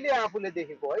मैले आफूले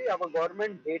देखेको है, अब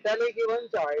गभर्मेन्ट डेटाले के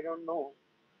भन्छ आई डोन्ट नो,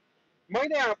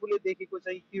 मैले आफूले देखेको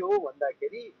चाहिँ के हो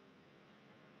भन्दाखेरि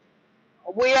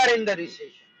we are in the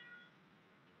recession,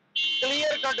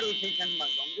 clear cut रिसेसनमा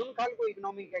छौँ। जुन खालको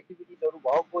इकोनोमिक एक्टिभिटिजहरू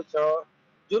भएको छ,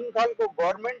 जुन खालको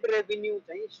गभर्मेन्ट रेभिन्यू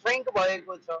चाहिँ स्ट्रेङ्क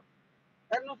भएको छ,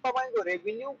 हेर्नुहोस् तपाईँको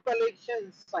रेभिन्यू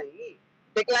कलेक्सन्स चाहिँ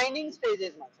डिक्लाइनिङ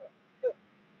स्टेजेसमा छ। त्यो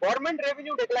गभर्मेन्ट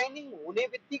रेभिन्यू डिक्लाइनिङ हुने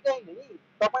बित्तिकै नै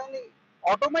तपाईँले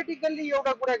अटोमेटिकल्ली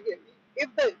एउटा कुरा के, if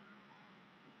the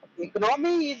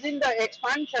economy is in the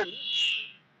expansion,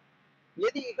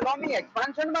 यदि इकोनोमी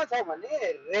एक्सपान्सनमा छ भने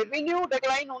रेभिन्यू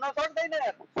डिक्लाइन हुन सक्दैन,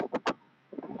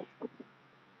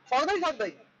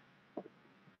 सक्दैन।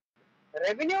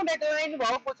 रेभिन्यू डिक्लाइन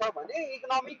भएको छ भने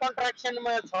इकोनोमी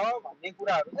कन्ट्राक्सनमा छ भन्ने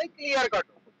कुराहरू चाहिँ क्लियर कट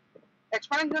हो।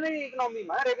 एक्सपान्सनरी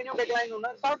इकोनोमीमा रेभिन्यू डिक्लाइन हुन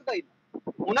सक्दैन।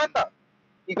 हुन त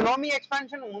इकोनोमी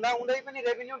एक्सपान्सन हुँदा हुँदै पनि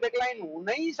रेभिन्यू डिक्लाइन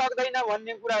हुनै सक्दैन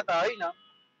भन्ने कुरा त होइन।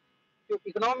 त्यो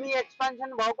इकोनोमी एक्सपान्सन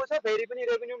भएको छ फेरि पनि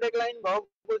रेभिन्यू डिक्लाइन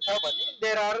भएको छ भने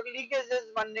देयर आर लिकेजेस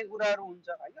भन्ने कुराहरू हुन्छ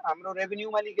हैन। हाम्रो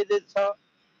रेभिन्यूमा लिकेजेस छ,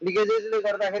 लिकेजेसले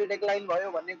गर्दाखेरि डिक्लाइन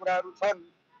भयो भन्ने कुराहरू छन्।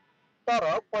 तर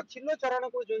पछिल्लो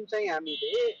चरणको जुन चाहिँ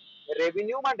हामीले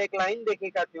रेभिन्यूमा डिक्लाइन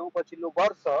देखेका थियौँ पछिल्लो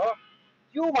वर्ष,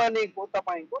 त्यो भनेको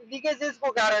तपाईँको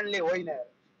लिकेजेसको कारणले होइन।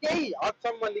 केही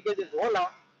हदसम्म लिकेजेस होला,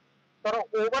 तर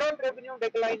ओभरअल रेभिन्यू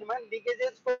डिक्लाइनमा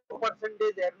लिकेजेसको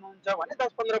पर्सेन्टेज हेर्नुहुन्छ भने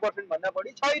 10-15% भन्दा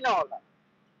बढी छैन होला।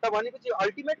 त भनेपछि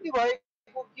अल्टिमेटली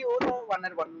भएको के हो त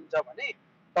भनेर भन्नुहुन्छ भने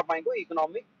तपाईँको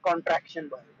इकोनोमिक कन्ट्राक्सन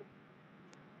भएको,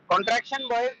 कन्ट्राक्सन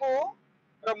भएको हो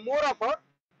र मोर अफ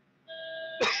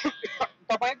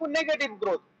तपाईँको नेगेटिभ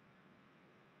ग्रोथ।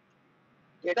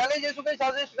 डेटाले जेसुकै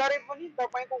सजेस्ट गरे पनि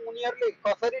तपाईँको उनीहरूले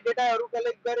कसरी डेटाहरू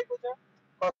कलेक्ट गरेको छ,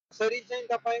 कसरी चाहिँ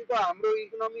तपाईँको हाम्रो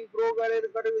इकोनोमी ग्रो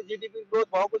गरेको जिडिपी ग्रोथ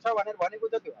भएको छ भनेर भनेको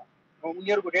छ, त्यो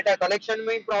उनीहरूको डेटा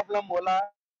कलेक्सनमै प्रब्लम होला।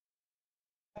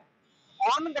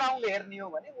 अन ग्राउन्ड हेर्ने हो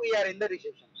भने we are in the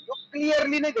recession, यो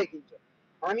क्लियरली नै देखिन्छ।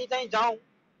 हामी चाहिँ जाउँ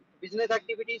बिजनेस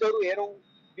एक्टिभिटिजहरू हेरौँ,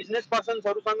 बिजनेस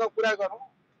पर्सन्सहरूसँग कुरा गरौँ,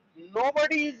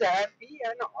 नोबडी इज ह्याप्पी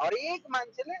एन्ड हरेक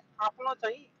मान्छेले आफ्नो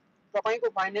चाहिँ तपाईँको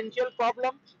फाइनेन्सियल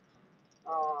प्रब्लम,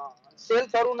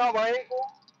 सेल्सहरू नभएको,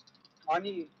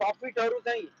 अनि प्रफिटहरू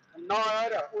चाहिँ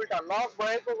नआएर उल्टा लस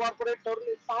भएको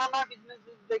कर्पोरेट्सहरूले, साना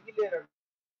बिजनेसेसदेखि लिएर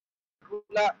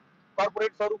ठुला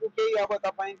कर्पोरेट्सहरूको केही अब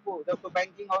तपाईँको जस्तो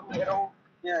ब्याङ्किङहरू हेरौँ,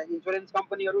 इन्सुरेन्स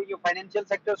कम्पनीहरू, यो फाइनेन्सियल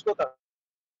सेक्टर्सको त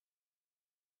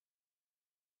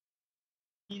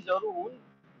चिजहरू हुन्,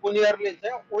 उनीहरूले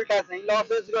चाहिँ उल्टा चाहिँ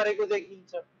लसेस गरेको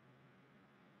देखिन्छ।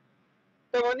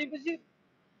 त भनेपछि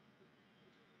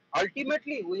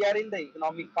ultimately we are in the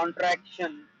economic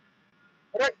contraction.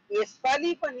 र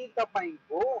यसपालि पनि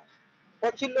तपाईँको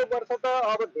पछिल्लो वर्ष त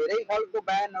अब धेरै खालको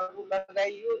ब्यानहरू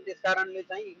लगाइयो, त्यस कारणले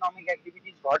चाहिँ इकोनोमिक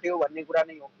एक्टिभिटिज घट्यो भन्ने कुरा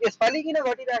नै हो। यसपालि किन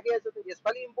घटिराखेको छ त,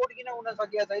 यसपालि इम्पोर्ट किन हुन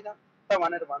सकेको छैन त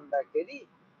भनेर भन्दाखेरि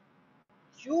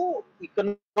त्यो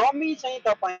इकोनोमी चाहिँ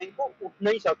तपाईँको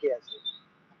उठ्नै सकेको छ।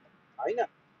 हैन।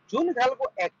 जुन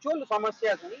खालको एक्चुअल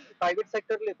समस्या चाहिँ प्राइभेट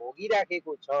सेक्टरले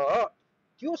भोगिराखेको छ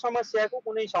त्यो समस्याको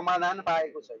कुनै समाधान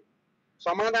पाएको छैन।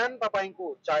 समाधान तपाईको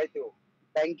चाहे त्यो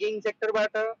बैंकिङ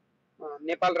सेक्टरबाट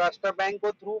नेपाल राष्ट्र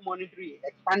बैंकको थ्रु मोनिटरी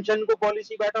एक्सपान्सनको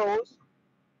पोलिसीबाट होस्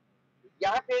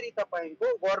या फेरि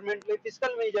तपाईको गभर्नमेन्टले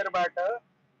फिस्कल मेजरबाट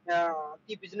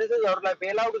ती बिजनेसेसहरूलाई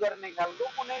बेल आउट गर्ने खालको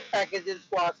कुनै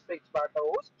प्याकेजेसको एस्पेक्टबाट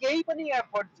होस् केही पनि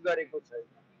एफर्ट्स गरेको छैन।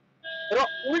 र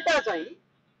उल्टा चाहिँ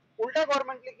उल्टा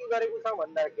गभर्नमेन्टले के गरेको छ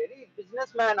भन्दाखेरि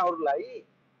बिजनेसम्यानहरूलाई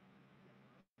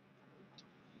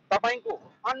तपाईको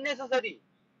अननेसेसरी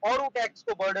अरू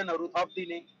ट्याक्सको बर्डनहरू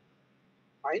थपिदिने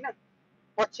हैन।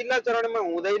 पछिल्ला चरणमा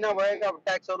हुँदै नभएका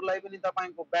ट्याक्सहरूलाई पनि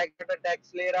तपाईको ब्याकबाट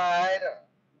ट्याक्स लिएर आएर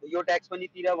यो ट्याक्स पनि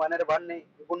तिर भनेर भन्ने,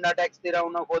 गुन्डा ट्याक्स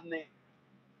तिराउन खोज्ने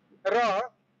र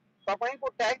तपाईको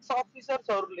ट्याक्स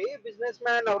अफिसर्सहरूले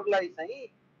बिजनेसम्यानहरूलाई चाहिँ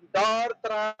डर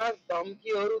त्रास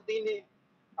धम्कीहरू दिने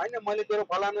हैन। मैले तेरो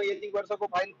फलानु यति वर्षको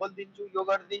फाइल खोलिदिन्छु, यो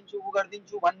गरिदिन्छु, उ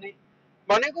गरिदिन्छु भन्ने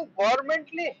भनेको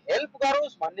गभर्नमेन्टले हेल्प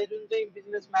गरोस् भन्ने जुन चाहिँ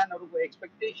बिजनेसम्यानहरूको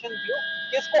एक्सपेक्टेसन थियो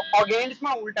त्यसको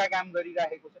अगेन्स्टमा उल्टा काम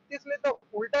गरिरहेको छ। त्यसले त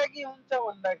उल्टा के हुन्छ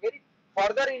भन्दाखेरि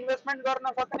फर्दर इन्भेस्टमेन्ट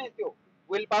गर्न सक्ने त्यो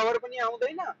विल पावर पनि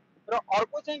आउँदैन र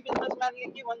अर्को चाहिँ बिजनेसम्यानले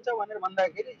के भन्छ भनेर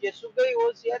भन्दाखेरि जेसुकै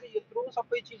होस् यार यत्रो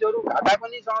सबै चिजहरू घाटा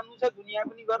पनि सहनु छ, दुनियाँ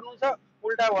पनि गर्नु छ,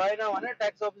 उल्टा भएन भने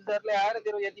ट्याक्स अफिसरले आएर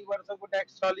तेरो यति वर्षको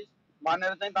ट्याक्स चलिस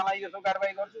भनेर चाहिँ तँलाई यसो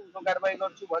कारबाही गर्छु उसो कारबाही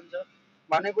गर्छु भन्छ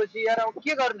भनेपछि यार अब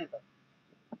के गर्ने त।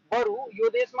 बरु यो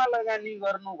देशमा लगानी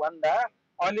गर्नुभन्दा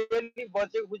अलिअलि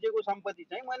बचेको बुझेको सम्पत्ति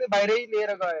चाहिँ मैले बाहिरै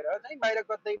लिएर गएर चाहिँ बाहिर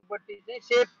कतैपट्टि चाहिँ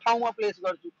सेफ ठाउँमा प्लेस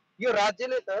गर्छु। यो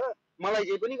राज्यले त मलाई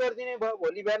जे पनि गरिदिने भयो,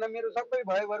 भोलि बिहान मेरो सबै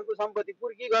भयभरको सम्पत्ति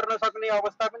पूर्ति गर्न सक्ने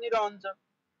अवस्था पनि रहन्छ।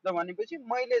 र भनेपछि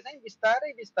मैले चाहिँ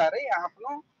बिस्तारै बिस्तारै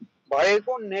आफ्नो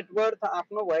भएको नेटवर्थ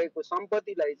आफ्नो भएको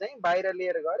सम्पत्तिलाई चाहिँ बाहिर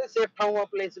लिएर गएर सेफ ठाउँमा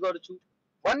प्लेस गर्छु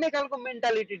भन्ने खालको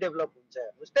मेन्टालिटी डेभलप हुन्छ।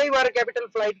 त्यही भएर क्यापिटल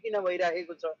फ्लाइट किन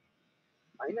भइरहेको छ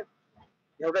हैन।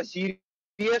 एउटा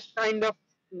सिरियस काइन्ड अफ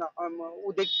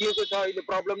उ देखिएको छ, अहिले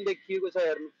प्रब्लम देखिएको छ।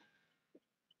 हेर्नु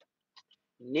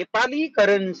नेपाली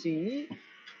करेन्सी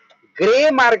ग्रे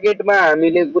मार्केटमा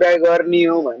हामीले कुरा गर्ने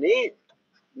हो भने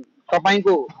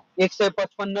तपाईको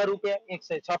 155 रुपियाँ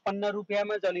 156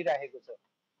 रुपियाँमा चलिरहेको छ,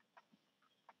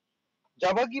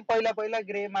 जबकि पहिला पहिला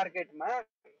ग्रे मार्केटमा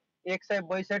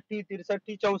 162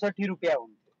 63 64 रुपियाँ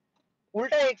हुन्थ्यो।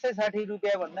 उल्टा 160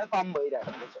 रुपियाँ भन्दा कम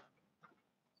भइरहेको छ।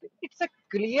 It's a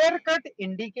clear cut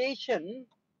indication.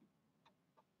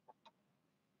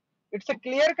 It's a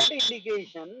clear cut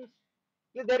indication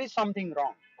that there is something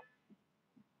wrong.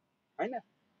 हैन।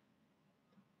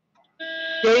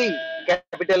 केही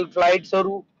क्यापिटल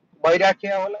फ्लाइट्सहरू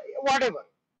भइराखेको होला वाट एभर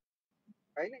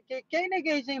हैन, केही न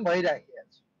केही चाहिँ भइराखेको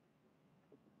छ।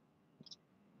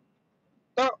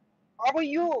 त अब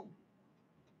यो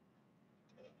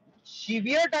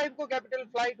सिभियर टाइपको क्यापिटल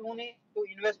फ्लाइट हुने त्यो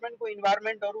इन्भेस्टमेन्टको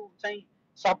इन्भाइरोमेन्टहरू चाहिँ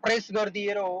सप्रेस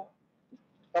गरिदिएर हो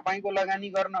तपाईको लगानी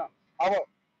गर्न। अब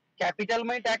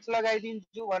क्यापिटलमै ट्याक्स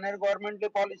लगाइदिन्छु भनेर गभर्नमेन्टले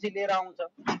पोलिसी लिएर आउँछ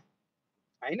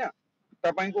हैन।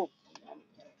 तपाईको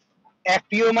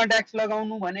एफपिओमा ट्याक्स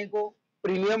लगाउनु भनेको,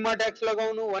 प्रिमियममा ट्याक्स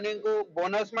लगाउनु भनेको,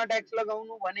 बोनसमा ट्याक्स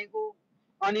लगाउनु भनेको,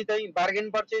 अनि चाहिँ बार्गेन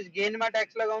पर्चेज गेनमा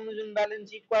ट्याक्स लगाउनु जुन ब्यालेन्स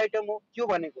सिटको आइटम हो त्यो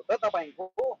भनेको त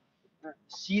तपाईको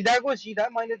सिधाको सिधा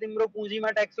मैले तिम्रो पुँजीमा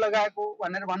ट्याक्स लगाएको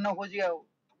भनेर भन्न खोजिया हो।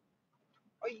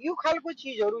 यो खालको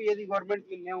चिजहरू यदि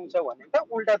गभर्नमेन्टले ल्याउँछ भने त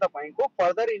उल्टा तपाईको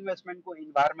फर्दर इन्भेस्टमेन्टको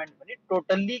इन्भाइरोमेन्ट पनि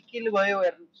टोटल्ली किल भयो।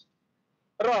 हेर्नुस्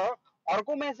र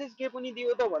अर्को मेसेज के पनि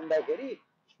दियो त भन्दाखेरि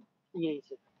यही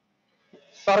छ,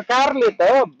 सरकारले त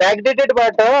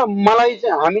ब्याकडेटेडबाट मलाई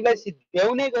हामीलाई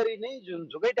सिध्याउने गरी नै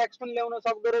जुनसुकै ट्याक्स पनि ल्याउन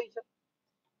सक्दो रहेछ।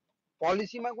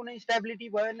 पोलिसीमा कुनै स्टेबिलिटी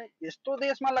भएन। यस्तो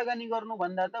देशमा लगानी गर्नु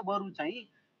भन्दा त बरु चाहिँ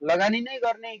लगानी नै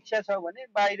गर्ने इच्छा छ भने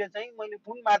बाहिर चाहिँ मैले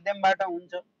कुन माध्यमबाट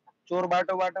हुन्छ, चोर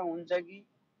बाटोबाट हुन्छ कि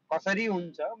कसरी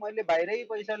हुन्छ, मैले बाहिरै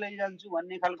पैसा लैजान्छु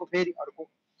भन्ने खालको फेरि अर्को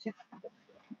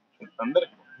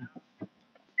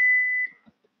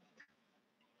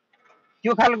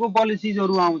त्यो खालको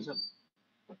पोलिसिजहरू आउँछ।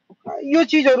 यो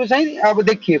चिजहरू चाहिँ अब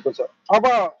देखिएको छ। अब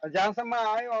जहाँसम्म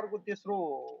आयो अर्को तेस्रो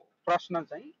प्रश्न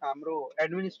चाहिँ हाम्रो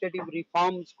एडमिनिस्ट्रेटिभ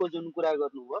रिफर्म्सको जुन कुरा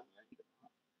गर्नुभयो,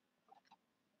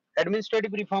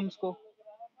 एडमिनिस्ट्रेटिभ रिफर्म्सको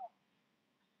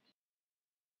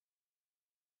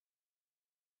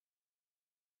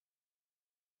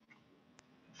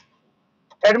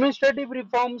एडमिनिस्ट्रेटिभ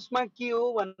रिफर्म्समा के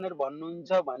हो भनेर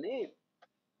भन्नुहुन्छ भने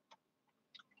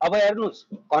अब हेर्नुस्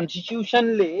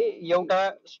कन्स्टिट्युसनले एउटा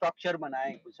स्ट्रक्चर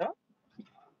बनाएको छ।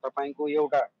 तपाईको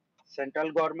एउटा सेन्ट्रल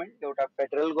गभर्नमेन्ट, एउटा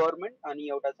फेडरल गभर्नमेन्ट अनि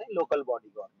एउटा चाहिँ लोकल बडी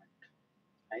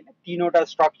गभर्नमेन्ट हैन। तीनवटा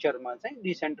स्ट्रक्चरमा चाहिँ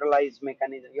डिसेन्ट्रलाइज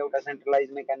मेकानिजम, एउटा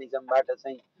सेन्ट्रलाइज मेकानिजमबाट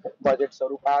चाहिँ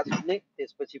बजेट्सहरू पास हुने,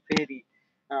 त्यसपछि फेरि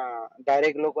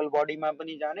डाइरेक्ट लोकल बडीमा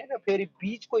पनि जाने, र फेरि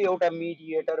बीचको एउटा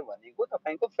मिडिएटर भनेको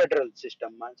तपाईँको फेडरल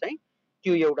सिस्टममा चाहिँ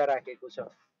त्यो एउटा राखेको छ।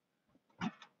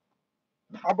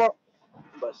 अब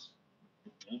बस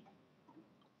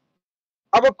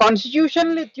अब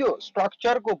कन्स्टिट्युसनले त्यो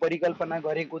स्ट्रक्चरको परिकल्पना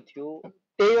गरेको थियो,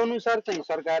 त्यही अनुसार चाहिँ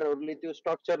सरकारहरूले त्यो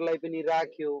स्ट्रक्चरलाई पनि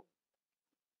राख्यो,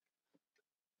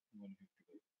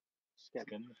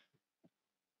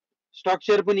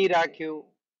 स्ट्रक्चर पनि राख्यो।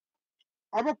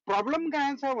 अब प्रब्लम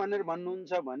कहाँ छ भनेर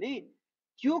भन्नुहुन्छ भने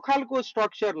त्यो खालको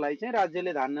स्ट्रक्चरलाई चाहिँ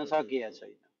राज्यले धान्न सकेका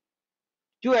छैन,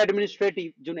 त्यो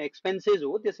एडमिनिस्ट्रेटिभ जुन एक्सपेन्सेस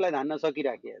हो त्यसलाई धान्न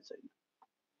सकिराखेका छैन।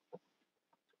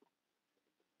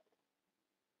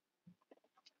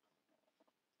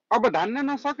 अब धान्न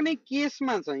नसक्ने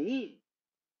केसमा चाहिँ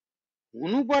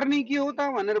हुनुपर्ने के हो त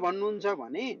भनेर भन्नुहुन्छ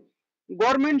भने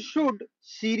government should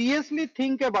seriously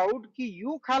think about कि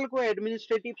यो खालको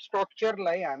एडमिनिस्ट्रेटिभ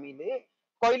स्ट्रक्चरलाई हामीले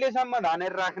कहिलेसम्म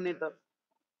धानेर राख्ने त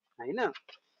हैन।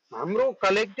 हाम्रो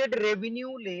कलेक्टेड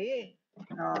रेभिन्यूले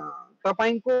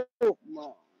तपाईँको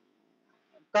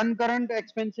कन्करेन्ट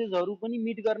एक्सपेन्सेसहरू पनि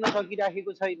मिट गर्न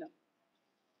सकिराखेको छैन।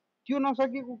 त्यो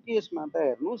नसकेको केसमा त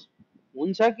हेर्नुहोस्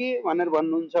हुन्छ के भनेर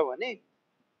भन्नुहुन्छ भने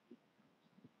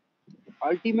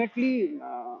अल्टिमेटली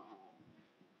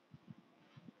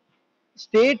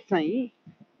स्टेट चाहिँ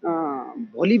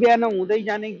भोलि बिहान हुँदै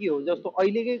जाने के हो, जस्तो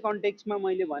अहिलेकै कन्टेक्स्टमा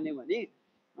मैले भने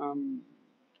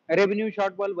रेभिन्यू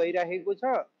सर्टफल भइराखेको छ,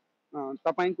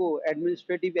 तपाईँको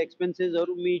एडमिनिस्ट्रेटिभ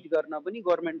एक्सपेन्सेसहरू मिट गर्न पनि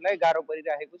गभर्नमेन्टलाई गाह्रो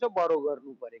परिराखेको छ, बरो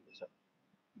गर्नु परेको छ।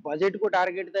 बजेटको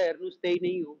टार्गेट त हेर्नुहोस् त्यही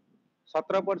नै हो,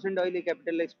 17% अहिले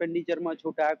क्यापिटल एक्सपेन्डिचरमा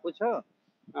छुट आएको छ।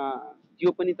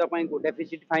 त्यो पनि तपाईँको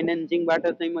डेफिसिट फाइनेन्सिङबाट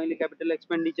चाहिँ मैले क्यापिटल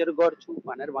एक्सपेन्डिचर गर्छु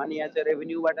भनेर भनिया छ,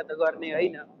 रेभिन्यूबाट त गर्ने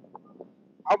होइन।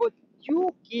 अब त्यो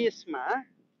केसमा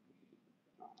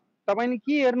तपाईँले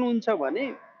के हेर्नुहुन्छ भने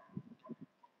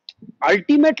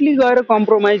अल्टिमेटली गएर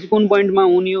कम्प्रोमाइज कुन पोइन्टमा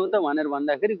हुने हो त भनेर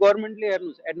भन्दाखेरि गभर्नमेन्टले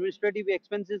हेर्नुहोस् एडमिनिस्ट्रेटिभ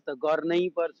एक्सपेन्सेस त गर्नै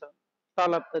पर्छ,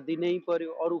 तलब त दिनै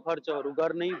पर्यो, अरू खर्चहरू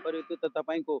गर्नै पर्यो, त्यो त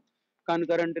तपाईँको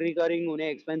कन्करेन्ट रिकरिङ हुने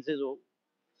एक्सपेन्सेस हो,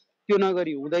 त्यो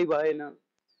नगरी हुँदै भएन।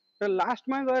 र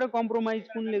लास्टमा गएर कम्प्रोमाइज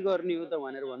कुनले गर्ने हो त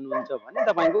भनेर भन्नुहुन्छ भने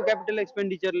तपाईँको क्यापिटल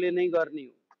एक्सपेन्डिचरले नै गर्ने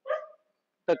हो।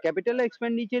 त क्यापिटल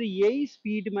एक्सपेन्डिचर यही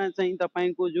स्पिडमा चाहिँ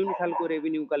तपाईँको जुन खालको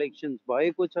रेभिन्यू कलेक्सन्स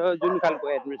भएको छ, जुन खालको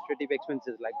एडमिनिस्ट्रेटिभ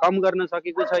एक्सपेन्सेसलाई कम गर्न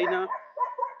सकेको छैन,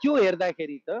 त्यो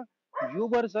हेर्दाखेरि त यो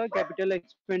वर्ष क्यापिटल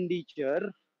एक्सपेन्डिचर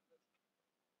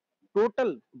टोटल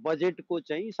बजेटको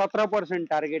चाहिँ 17%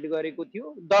 टार्गेट गरेको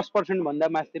थियो, 10% भन्दा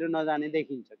मास्तिर नजाने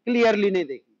देखिन्छ, क्लियरली नै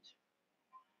देखिन्छ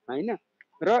हैन।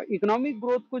 र इकोनोमिक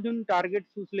ग्रोथको जुन टार्गेट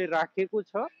उसले राखेको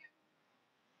छ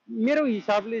मेरो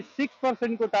हिसाबले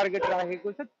 6% को टार्गेट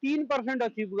राखेको छ, 3%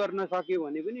 अचिभ गर्न सक्यो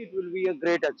भने पनि it will be a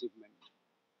great achievement.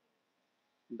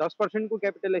 10% को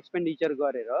क्यापिटल एक्सपेन्डिचर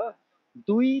गरेर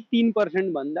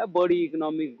 2-3% भन्दा बढी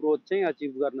इकोनोमिक ग्रोथ चाहिँ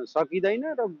अचिभ गर्न सकिँदैन,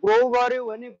 र ग्रो गर्यो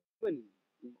भने पनि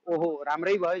ओहो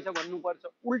राम्रै भएछ भन्नुपर्छ।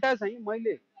 उल्टा चाहिँ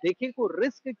मैले देखेको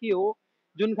रिस्क के हो,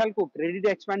 जुन खालको क्रेडिट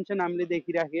एक्सपेन्सन हामीले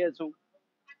देखिराखेका छौँ,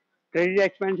 क्रेडिट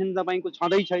एक्सपेन्सन तपाईँको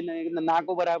छँदै छैन, एकदम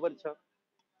नाको बराबर छ।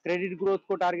 क्रेडिट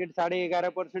ग्रोथको टार्गेट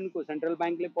 11.5% को सेन्ट्रल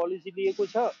ब्याङ्कले पोलिसी लिएको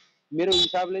छ, मेरो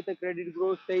हिसाबले त क्रेडिट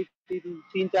ग्रोथ चाहिँ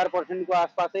 3-4% को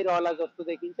आसपासै रहला जस्तो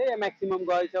देखिन्छ, या म्याक्सिमम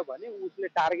गएछ भने उसले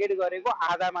टार्गेट गरेको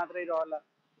आधा मात्रै रहला।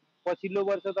 पछिल्लो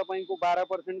वर्ष तपाईँको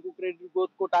 12% को क्रेडिट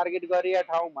ग्रोथको टार्गेट गरेका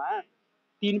ठाउँमा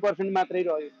 3% मात्रै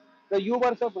रह्यो, र यो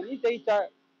वर्ष पनि त्यही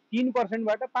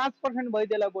 3%बाट 5%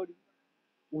 भइदेला बढी,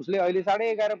 उसले अहिले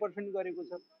 11.5% गरेको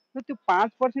छ। र त्यो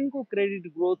 5% को क्रेडिट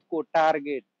ग्रोथको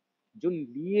टार्गेट जुन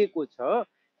लिएको छ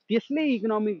त्यसले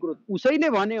इकोनोमिक ग्रोथ उसैले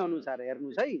भने अनुसार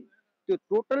हेर्नुहोस् है, त्यो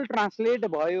टोटल ट्रान्सलेट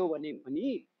भयो भने पनि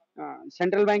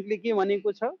सेन्ट्रल ब्याङ्कले के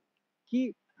भनेको छ कि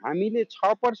हामीले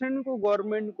 6% को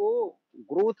गभर्नमेन्टको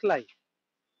ग्रोथलाई,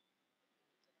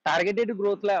 टार्गेटेड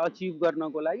ग्रोथलाई अचिभ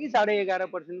गर्नको लागि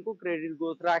 11.5% को क्रेडिट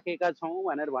ग्रोथ राखेका छौँ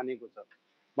भनेर भनेको छ।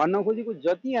 भन्न खोजेको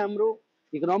जति हाम्रो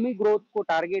इकोनोमिक ग्रोथको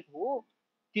टार्गेट हो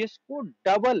त्यसको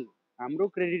डबल हाम्रो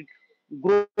क्रेडिट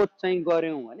ग्रोथ चाहिँ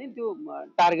गऱ्यौँ भने त्यो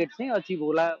टार्गेट चाहिँ अचिभ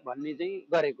होला भन्ने चाहिँ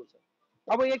गरेको छ।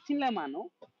 अब एकछिनलाई मानौँ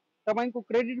तपाईँको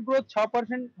क्रेडिट ग्रोथ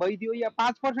 6% भइदियो या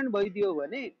 5% भइदियो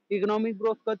भने इकोनोमिक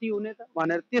ग्रोथ कति हुने त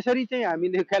भनेर त्यसरी चाहिँ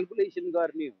हामीले क्यालकुलेसन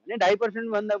गर्ने हो भने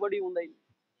 2.5% भन्दा बढी हुँदैन।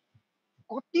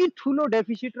 कति ठुलो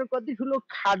डेफिसिट र कति ठुलो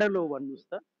खाडल हो भन्नुहोस्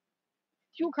त।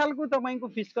 त्यो खालको तपाईँको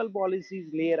फिस्कल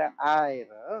पोलिसिज लिएर आएर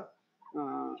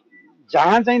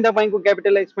जहाँ चाहिँ तपाईँको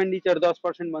क्यापिटल एक्सपेन्डिचर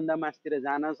 10% भन्दा मास्तिर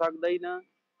जान सक्दैन,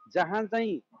 जहाँ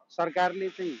चाहिँ सरकारले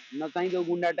चाहिँ नचाहिँदो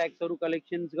गुन्डा ट्याक्सहरू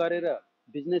कलेक्सन्स गरेर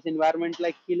बिजनेस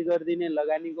इन्भाइरोमेन्टलाई किल गरिदिने,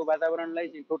 लगानीको वातावरणलाई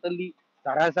चाहिँ टोटल्ली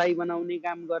धराशायी बनाउने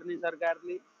काम गर्ने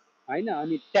सरकारले हैन।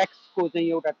 अनि ट्याक्सको चाहिँ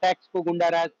एउटा ट्याक्सको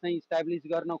गुन्डाराज चाहिँ इस्टाब्लिस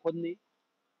गर्न खोज्ने,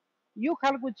 यो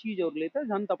खालको चिजहरूले त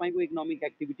झन् तपाईँको इकोनोमिक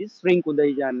एक्टिभिटिज श्रिङ्क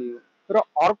हुँदै जाने हो। र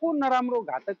अर्को नराम्रो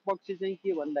घातक पक्ष चाहिँ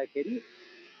के भन्दाखेरि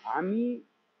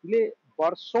हामीले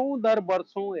वर्षौँ दर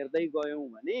वर्षौँ हेर्दै गयौँ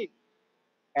भने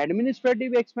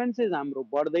एडमिनिस्ट्रेटिभ एक्सपेन्सेस हाम्रो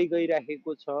बढ्दै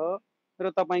गइरहेको छ र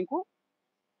तपाईँको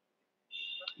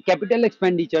क्यापिटल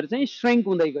एक्सपेन्डिचर चाहिँ श्रिङ्क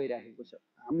हुँदै गइरहेको छ।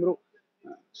 हाम्रो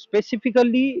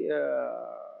स्पेसिफिकल्ली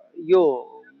यो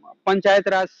पञ्चायत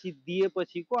राज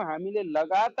सिद्धिएपछिको हामीले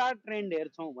लगातार ट्रेन्ड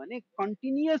हेर्छौँ भने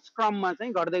कन्टिन्युअस क्रममा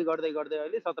चाहिँ घट्दै घट्दै घट्दै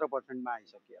अहिले 17% मा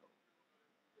आइसक्यो।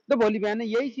 त भोलि बिहान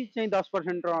यही चिज चाहिँ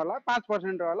 10% रहला,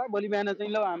 5% रहला, भोलि बिहान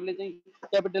चाहिँ ल हामीले चाहिँ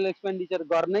क्यापिटल एक्सपेन्डिचर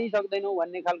गर्नै सक्दैनौँ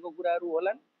भन्ने खालको कुराहरू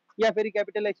होलान्, या फेरि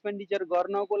क्यापिटल एक्सपेन्डिचर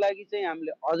गर्नको लागि चाहिँ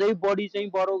हामीले अझै बढी चाहिँ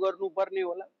बरो गर्नुपर्ने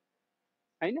होला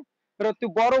हैन। र त्यो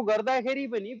बरो गर्दाखेरि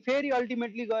पनि फेरि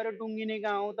अल्टिमेटली गएर टुङ्गिने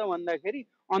कहाँ हो त भन्दाखेरि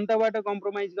अन्तबाट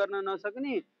कम्प्रोमाइज गर्न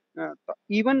नसक्ने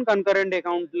इभन कन्करेन्ट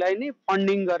एकाउन्टलाई नै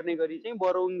फन्डिङ गर्ने गरी चाहिँ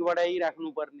बरोइङ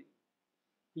बढाइराख्नु पर्ने,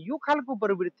 यो खालको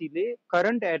प्रवृत्तिले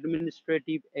करन्ट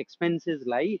एडमिनिस्ट्रेटिभ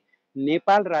एक्सपेन्सेसलाई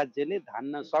नेपाल राज्यले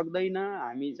धान्न सक्दैन।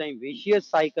 हामी चाहिँ भेसियस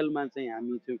साइकलमा चाहिँ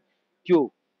हामी त्यो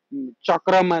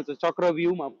चक्रमा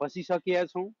चक्रव्यूहमा फसिसकेका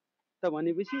छौँ। त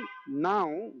भनेपछि नाउ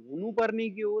हुनुपर्ने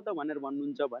के हो त भनेर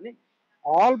भन्नुहुन्छ भने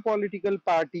अल पोलिटिकल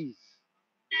पार्टिज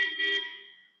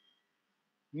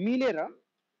मिलेर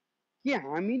के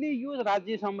हामीले यो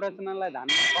राज्य संरचनालाई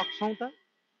धान्न सक्छौँ त?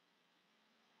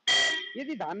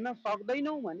 यदि धान्न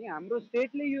सक्दैनौँ भने, हाम्रो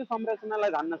स्टेटले यो संरचनालाई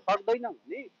धान्न सक्दैन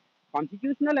भने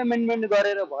कन्स्टिट्युसनल एमेन्डमेन्ट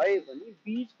गरेर भए पनि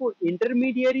बिचको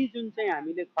इन्टरमिडिएरी जुन चाहिँ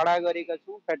हामीले खडा गरेका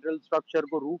छौँ फेडरल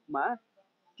स्ट्रक्चरको रूपमा,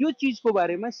 त्यो चिजको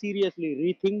बारेमा सिरियसली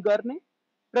रिथिङ्क गर्ने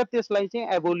र त्यसलाई चाहिँ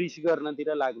एबोलिस गर्नतिर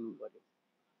लाग्नु पर्यो।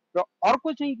 र अर्को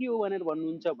चाहिँ के हो भनेर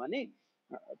भन्नुहुन्छ भने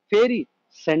फेरि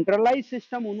सेन्ट्रलाइज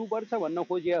सिस्टम हुनुपर्छ भन्न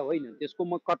खोजिया होइन, त्यसको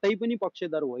म कतै पनि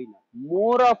पक्षधर होइन।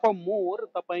 मोर अफ अ मोर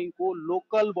तपाईँको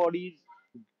लोकल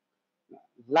बडिजलाई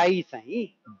चाहिँ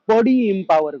बढी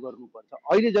इम्पावर गर्नुपर्छ।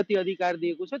 अहिले जति अधिकार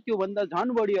दिएको छ त्योभन्दा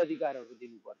झन् बढी अधिकारहरू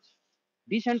दिनुपर्छ।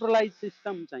 डिसेन्ट्रलाइज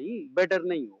सिस्टम चाहिँ बेटर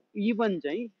नै हो। इभन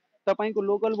चाहिँ तपाईँको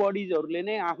लोकल बडिजहरूले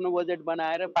नै आफ्नो बजेट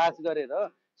बनाएर पास गरेर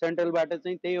सेन्ट्रलबाट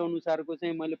चाहिँ त्यही अनुसारको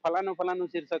चाहिँ मैले फलानु फलानु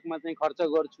शीर्षकमा चाहिँ खर्च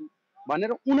गर्छु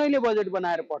भनेर उनीहरूले बजेट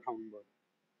बनाएर पठाउनु भयो।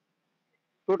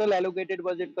 टोटल एलोकेटेड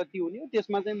बजेट कति हुने हो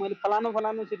त्यसमा चाहिँ मैले फलानु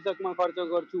फलानु शीर्षकमा खर्च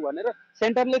गर्छु भनेर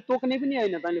सेन्टरले तोक्ने पनि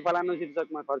होइन तैँले फलानु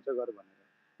शीर्षकमा खर्च गर भनेर।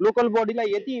 लोकल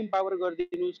बडीलाई यति इम्पावर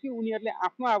गरिदिनुहोस् कि उनीहरूले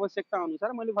आफ्नो आवश्यकता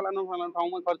अनुसार मैले फलानु फलानु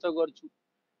ठाउँमा खर्च गर्छु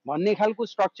भन्ने खालको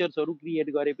स्ट्रक्चर्सहरू क्रिएट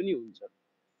गरे पनि हुन्छ।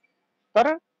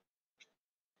 तर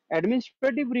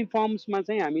एडमिनिस्ट्रेटिभ रिफर्म्समा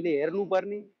चाहिँ हामीले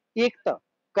हेर्नुपर्ने एक त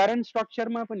करेन्ट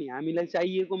स्ट्रक्चरमा पनि हामीलाई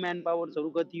चाहिएको म्यान पावर्सहरू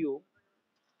कति हो,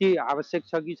 त्यो आवश्यक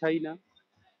छ कि छैन,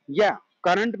 या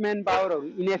करन्ट म्यान पावरहरू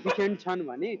इनएफिसियन्ट छन्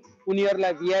भने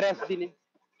उनीहरूलाई भिआरएस दिने,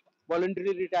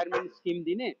 भोलुन्टरी रिटायरमेन्ट स्किम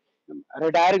दिने,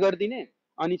 रिटायर गरिदिने,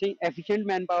 अनि चाहिँ एफिसियन्ट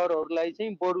म्यान पावरहरूलाई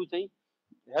चाहिँ बरु चाहिँ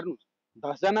हेर्नुहोस्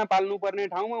 10 जना पाल्नुपर्ने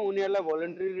ठाउँमा उनीहरूलाई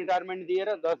भोलुन्टरी रिटायरमेन्ट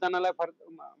दिएर 10 जनालाई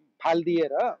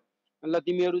फालिदिएर ल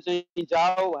तिमीहरू चाहिँ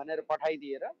जाओ भनेर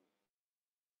पठाइदिएर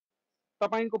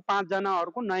तपाईँको 5 जना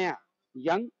अर्को नयाँ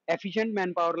यङ एफिसियन्ट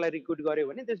म्यान पावरलाई रिक्रुट गर्यो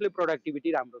भने त्यसले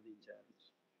प्रोडक्टिभिटी राम्रो दिन्छ,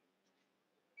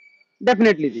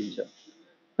 डेफिनेटली दिन्छ।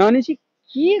 भनेपछि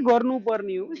के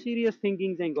गर्नुपर्ने हो, सिरियस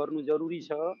थिङ्किङ चाहिँ गर्नु जरुरी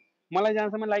छ। मलाई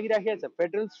जहाँसम्म लागिराखेको छ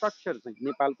फेडरल स्ट्रक्चर चाहिँ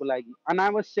नेपालको लागि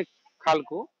अनावश्यक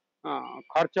खालको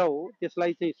खर्च हो।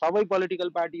 त्यसलाई चाहिँ सबै पोलिटिकल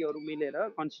पार्टीहरू मिलेर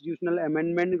कन्स्टिट्युसनल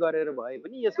एमेन्डमेन्ट गरेर भए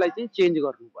पनि यसलाई चाहिँ चेन्ज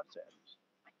गर्नुपर्छ।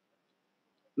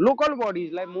 लोकल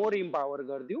बडिजलाई मोर इम्पावर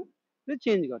गरिदिउँ र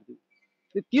चेन्ज गरिदिउँ।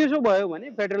 त्यसो भयो भने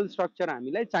फेडरल स्ट्रक्चर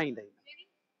हामीलाई चाहिँदैन।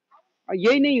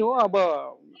 यही नै हो।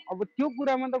 अब त्यो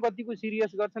कुरामा त कतिको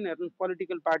सिरियस गर्छन् हेर्नुहोस्,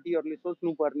 पोलिटिकल पार्टीहरूले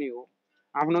सोच्नुपर्ने हो।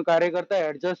 आफ्नो कार्यकर्ता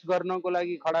एडजस्ट गर्नको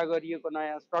लागि खडा गरिएको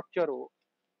नयाँ स्ट्रक्चर हो,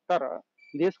 तर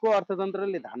देशको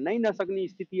अर्थतन्त्रले धान्नै नसक्ने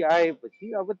स्थिति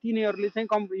आएपछि अब तिनीहरूले चाहिँ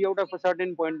एउटा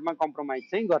सर्टेन पोइन्टमा कम्प्रोमाइज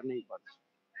चाहिँ गर्नै पर्छ।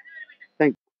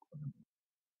 Thank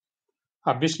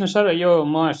you. विष्णु सर, यो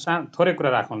म थोरै कुरा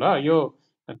राखौँ ल। यो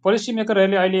पोलिसी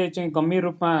मेकरहरूले अहिले चाहिँ गम्भीर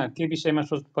रूपमा के विषयमा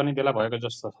सोच्नुपर्ने बेला भएको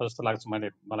जस्तो लाग्छ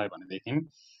मलाई भनेदेखि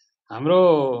हाम्रो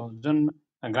जुन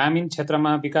ग्रामीण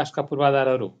क्षेत्रमा विकासका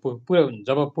पूर्वाधारहरू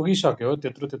जब पुगिसक्यो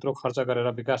त्यत्रो खर्च गरेर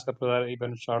विकासका पूर्वाधार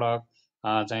इभन सडक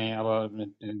चाहिँ अब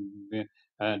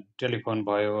टेलिफोन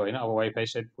भयो होइन, अब वाइफाई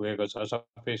सहित पुगेको छ,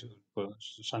 सबै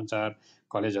सञ्चार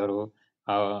कलेजहरू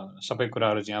सबै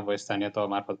कुराहरू चाहिँ अब स्थानीय तह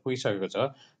मार्फत पुगिसकेको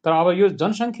छ। तर अब यो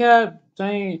जनसङ्ख्या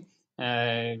चाहिँ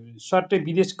सट्टै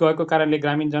विदेश गएको कारणले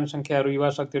ग्रामीण जनसङ्ख्याहरू युवा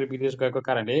शक्तिहरू विदेश गएको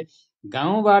कारणले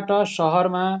गाउँबाट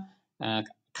सहरमा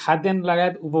खाद्यान्न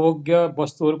लगायत उपभोग्य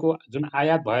वस्तुहरूको जुन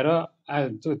आयात भएर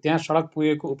त्यहाँ सडक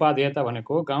पुगेको उपादेयता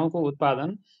भनेको गाउँको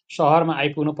उत्पादन सहरमा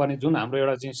आइपुग्नु पर्ने जुन हाम्रो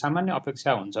एउटा चाहिँ सामान्य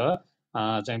अपेक्षा हुन्छ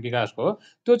चाहिँ विकासको,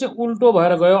 त्यो चाहिँ उल्टो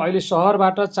भएर गयो। अहिले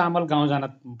सहरबाट चामल गाउँ जान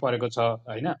परेको छ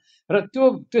होइन। र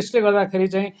त्यसले गर्दाखेरि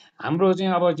चाहिँ हाम्रो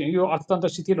चाहिँ अब यो अर्थतन्त्र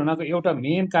शिथिल हुनको एउटा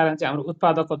मेन कारण चाहिँ हाम्रो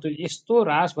उत्पादकत्व यस्तो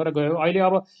ह्रास भएर गयो। अहिले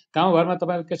अब गाउँघरमा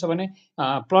तपाईँको के छ भने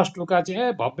 +2का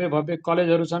चाहिँ भव्य भव्य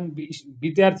कलेजहरू छन्,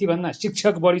 विद्यार्थीभन्दा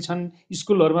शिक्षक बढी छन्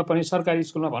स्कुलहरूमा पनि, सरकारी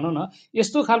स्कुलमा भनौँ न।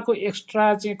 यस्तो खालको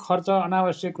एक्स्ट्रा चाहिँ खर्च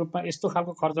अनावश्यक रूपमा यस्तो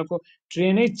खालको खर्चको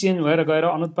ट्रेनै चेन्ज भएर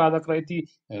गएर अनुत्पादक र यति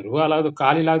रुवा लाग्दो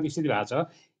काली लाग्दो स्थिति भएको छ।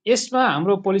 यसमा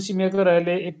हाम्रो पोलिसी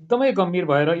मेकरहरूले एकदमै गम्भीर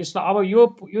भएर यसलाई अब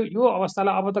यो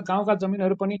अवस्थालाई अब त गाउँका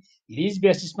जमिनहरू पनि लिज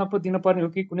बेसिसमा पो दिनुपर्ने हो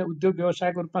कि कुनै उद्योग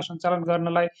व्यवसायको रूपमा सञ्चालन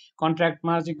गर्नलाई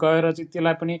कन्ट्र्याक्टमा चाहिँ गएर चाहिँ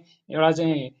त्यसलाई पनि एउटा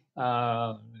चाहिँ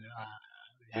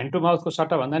ह्यान्ड टु माउथको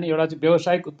सट्टा भन्दा नि एउटा चाहिँ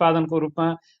व्यावसायिक उत्पादनको रूपमा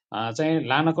चाहिँ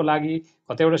लानको लागि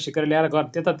कतैबाट सिकेर ल्याएर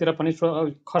त्यतातिर पनि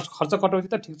खर्च कटौती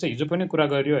त ठिक छ, हिजो पनि कुरा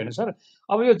गरियो होइन सर।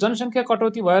 अब यो जनसङ्ख्या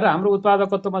कटौती भएर हाम्रो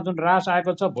उत्पादकत्वमा जुन ह्रास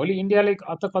आएको छ, भोलि इन्डियाले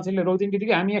अब त कतिले रोकिदिने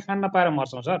बित्तिकै हामी यहाँ खान नपाएर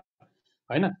मर्छौँ सर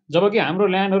होइन। जबकि हाम्रो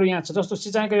ल्यान्डहरू यहाँ छ, जस्तो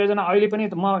सिँचाइको योजना अहिले पनि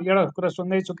म एउटा कुरा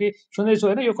सुन्दैछु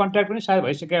होइन, यो कन्ट्र्याक्ट पनि सायद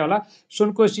भइसक्यो होला।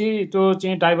 सुनकोशी त्यो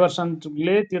चाहिँ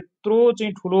डाइभर्सनले त्यत्रो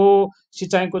चाहिँ ठुलो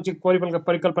सिँचाइको चाहिँ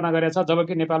परिकल्पना गरेको छ,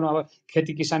 जबकि नेपालमा अब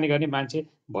खेती किसानी गर्ने मान्छे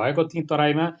भएको ती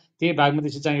तराईमा त्यही बागमती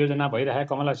सिँचाइ योजना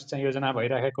भइरहेको, कमला सिँचाइ योजना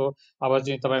भइरहेको, अब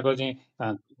चाहिँ तपाईँको चाहिँ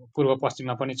पूर्व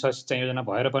पश्चिममा पनि छ सिँचाइ योजना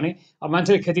भएर पनि अब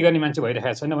मान्छेले खेती गर्ने मान्छे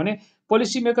भइरहेको छैन भने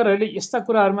पोलिसी मेकरहरूले यस्ता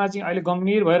कुराहरूमा चाहिँ अहिले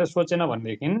गम्भीर भएर सोचेन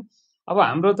भनेदेखि अब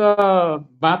हाम्रो त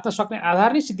बाँच्न सक्ने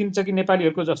आधार नै सिद्धिन्छ कि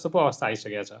नेपालीहरूको जस्तो पो अवस्था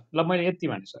आइसकेको छ। ल मैले यति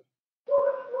भने सर।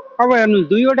 अब हेर्नु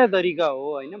दुईवटा तरिका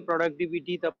हो होइन,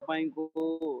 प्रोडक्टिभिटी तपाईँको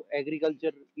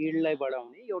एग्रिकल्चर यील्डलाई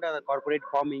बढाउने एउटा कर्पोरेट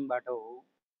फार्मिङबाट हो।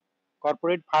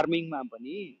 कर्पोरेट फार्मिङमा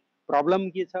पनि प्रब्लम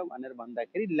के छ भनेर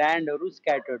भन्दाखेरि ल्यान्डहरू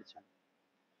स्क्याटर्ड छन्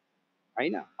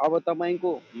होइन। अब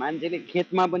तपाईँको मान्छेले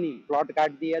खेतमा पनि प्लट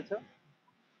काटिदिएछ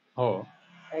हो,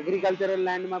 एग्रिकल्चरल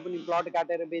ल्यान्डमा पनि प्लट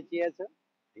काटेर बेचिएछ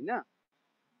होइन।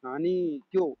 अनि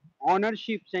त्यो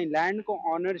अनरसिप चाहिँ ल्यान्डको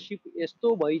अनरसिप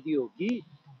यस्तो भइदियो कि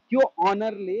त्यो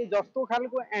अनरले जस्तो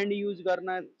खालको एन्ड युज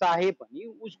गर्न चाहे पनि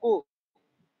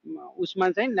उसमा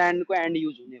चाहिँ ल्यान्डको एन्ड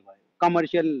युज हुने भयो।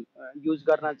 कमर्सियल युज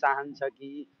गर्न चाहन्छ कि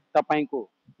तपाईँको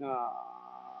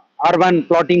अर्बन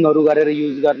प्लटिङहरू गरेर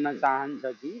युज गर्न चाहन्छ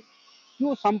कि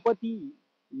त्यो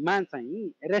सम्पत्तिमा चाहिँ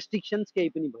रेस्ट्रिक्सन्स केही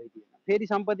पनि भइदिएन। फेरि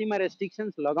सम्पत्तिमा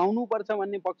रेस्ट्रिक्सन्स लगाउनुपर्छ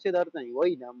भन्ने पक्षधर चाहिँ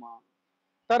होइन म,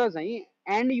 तर चाहिँ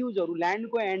एन्ड युजहरू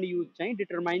ल्यान्डको एन्ड युज चाहिँ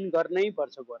डिटरमाइन गर्नै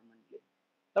पर्छ गभर्मेन्टले।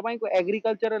 तपाईँको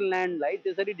एग्रिकल्चरल ल्यान्डलाई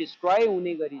त्यसरी डिस्ट्रोय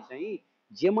हुने गरी चाहिँ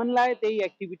जे मन लाए त्यही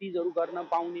एक्टिभिटिजहरू गर्न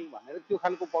पाउने भनेर त्यो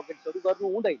खालको पकेट्सहरू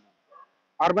गर्नु हुँदैन।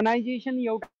 अर्बनाइजेसन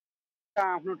एउटा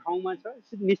आफ्नो ठाउँमा छ,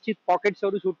 निश्चित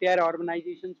पकेट्सहरू छुट्याएर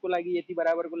अर्बनाइजेसन्सको लागि यति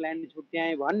बराबरको ल्यान्ड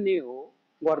छुट्याए भन्ने हो।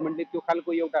 गभर्मेन्टले त्यो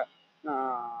खालको एउटा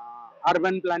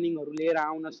अर्बन प्लानिङहरू लिएर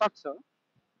आउन सक्छ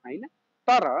होइन।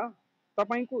 तर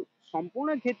तपाईँको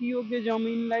सम्पूर्ण खेतीयोग्य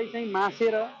जमिनलाई चाहिँ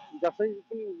मासेर जसै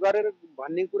पनि गरेर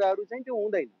भन्ने कुराहरू चाहिँ त्यो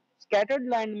हुँदैन। स्क्याटर्ड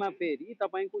ल्यान्डमा फेरि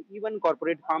तपाईँको इभन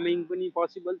कर्पोरेट फार्मिङ पनि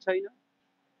पोसिबल छैन,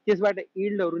 त्यसबाट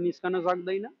इल्डहरू निस्कन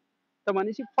सक्दैन। त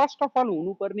भनेपछि फर्स्ट अफ अल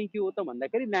हुनुपर्ने के हो त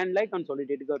भन्दाखेरि ल्यान्डलाई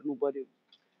कन्सोलिडेट गर्नु पर्यो।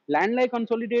 ल्यान्डलाई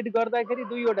कन्सोलिडेट गर्दाखेरि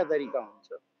दुईवटा तरिका हुन्छ।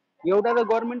 एउटा त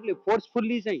गभर्मेन्टले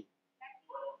फोर्सफुल्ली चाहिँ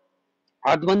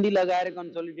हदबन्दी लगाएर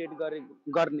कन्सोलिडेट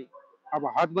गर्ने। अब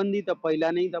हदबन्दी त पहिला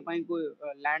नै तपाईँको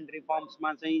ल्यान्ड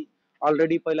रिफर्म्समा चाहिँ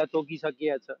अलरेडी पहिला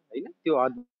तोकिसकिएको छ होइन, त्यो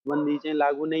हदबन्दी चाहिँ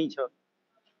लागू नै छ।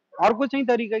 अर्को चाहिँ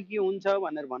तरिका के हुन्छ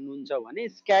भनेर भन्नुहुन्छ भने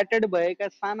स्क्याटर्ड भएका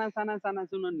साना साना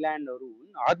ल्यान्डहरू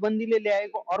हुन्। हदबन्दीले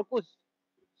ल्याएको अर्को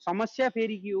समस्या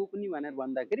फेरि के हो पनि भनेर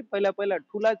भन्दाखेरि पहिला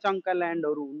ठुला चङ्कका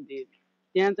ल्यान्डहरू हुन्थे,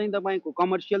 त्यहाँ चाहिँ तपाईँको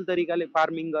कमर्सियल तरिकाले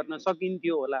फार्मिङ गर्न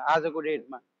सकिन्थ्यो होला आजको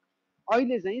डेटमा।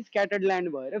 अहिले चाहिँ स्क्याटर्ड ल्यान्ड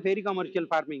भएर फेरि कमर्सियल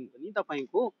फार्मिङ पनि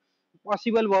तपाईँको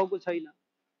पोसिबल भएको छैन।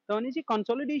 त भनेपछि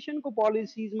कन्सोलिडेसनको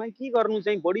पोलिसिजमा के गर्नु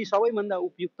चाहिँ बढी सबैभन्दा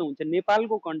उपयुक्त हुन्छ।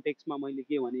 नेपालको कन्टेक्स्टमा मैले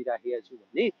के भनिराखेको छु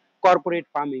भने कर्पोरेट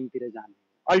फार्मिङतिर जाने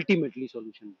अल्टिमेटली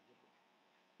सोल्युसन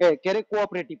के अरे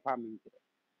कोअपरेटिभ फार्मिङतिर।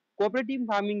 कोअपरेटिभ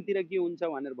फार्मिङतिर के हुन्छ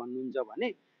भनेर भन्नुहुन्छ भने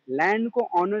ल्यान्डको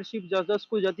अनरसिप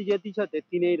जसको जति जति छ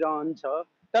त्यति नै रहन्छ,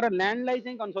 तर ल्यान्डलाई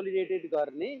चाहिँ कन्सोलिडेटेड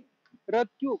गर्ने र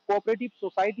त्यो कोअपरेटिभ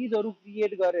सोसाइटिजहरू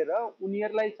क्रिएट गरेर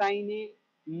उनीहरूलाई चाहिने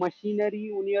मसिनरी,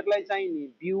 उनीहरूलाई चाहिने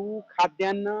बिउ,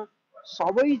 खाद्यान्न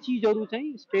सबै चिजहरू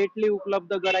चाहिँ स्टेटले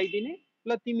उपलब्ध गराइदिने।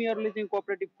 ल तिमीहरूले चाहिँ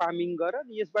कोअपरेटिभ फार्मिङ गर,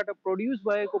 यसबाट प्रड्युस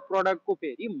भएको प्रडक्टको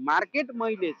फेरि मार्केट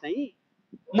मैले चाहिँ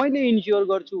मैले इन्स्योर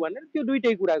गर्छु भनेर त्यो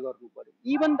दुईटै कुरा गर्नु पर्यो।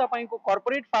 इभन तपाईँको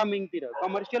कर्पोरेट फार्मिङतिर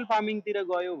कमर्सियल फार्मिङतिर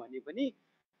गयो भने पनि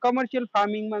कमर्सियल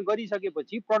फार्मिङमा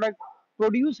गरिसकेपछि प्रडक्ट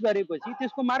प्रोड्युस गरेपछि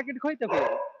त्यसको मार्केट खै त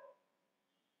फेरि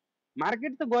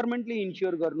मार्केट त गभर्मेन्टले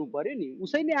इन्स्योर गर्नु पर्यो नि।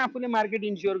 उसैले आफूले मार्केट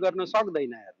इन्स्योर गर्न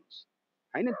सक्दैन हेर्नुहोस्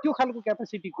होइन। त्यो खालको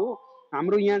क्यापासिटीको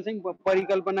हाम्रो यहाँ चाहिँ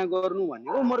परिकल्पना गर्नु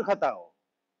भनेको मूर्खता हो।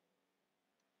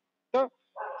 त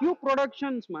त्यो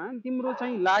प्रोडक्सन्समा तिम्रो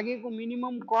चाहिँ लागेको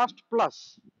मिनिमम कस्ट प्लस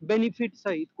बेनिफिट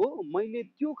सहितको मैले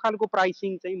त्यो खालको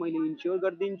प्राइसिङ चाहिँ मैले इन्स्योर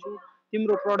गरिदिन्छु।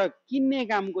 तिम्रो प्रोडक्ट किन्ने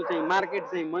कामको चाहिँ मार्केट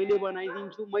चाहिँ मैले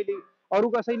बनाइदिन्छु। मैले अरू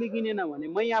कसैले किनेन भने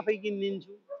मै आफै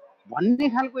किनिदिन्छु भन्ने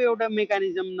खालको एउटा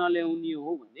मेकानिजम नल्याउने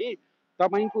हो भने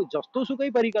तपाईँको जस्तो सुकै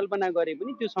परिकल्पना गरे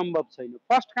पनि त्यो सम्भव छैन।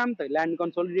 फर्स्ट काम त ल्यान्ड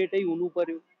कन्सोलिडेटै हुनु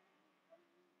पर्यो।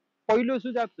 पहिलो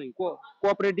सुझाव चाहिँ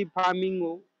कोअपरेटिभ फार्मिङ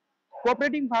हो।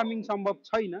 कोअपरेटिभ फार्मिङ सम्भव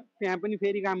छैन, त्यहाँ पनि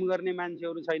फेरि काम गर्ने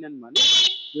मान्छेहरू छैनन् भने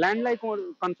ल्यान्डलाई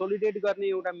कन्सोलिडेट गर्ने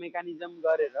एउटा मेकानिजम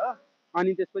गरेर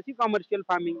अनि त्यसपछि कमर्सियल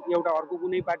फार्मिङ एउटा अर्को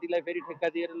कुनै पार्टीलाई फेरि ठेक्का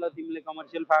दिएर ल तिमीले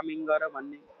कमर्सियल फार्मिङ गर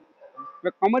भन्ने। र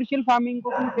कमर्सियल फार्मिङको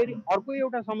पनि फेरि अर्को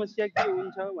एउटा समस्या के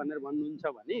हुन्छ भनेर भन्नुहुन्छ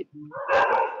भने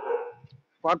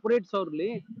कर्पोरेट्सहरूले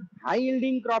हाई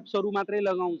यिल्डिङ क्रप्सहरू मात्रै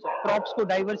लगाउँछ। क्रप्सको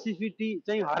डाइभर्सिटी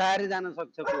चाहिँ हराएर जान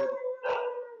सक्छ।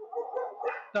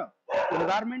 त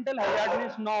इन्भाइरोमेन्टल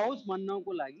हेजार्डनेस नहोस्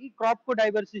भन्नको लागि क्रपको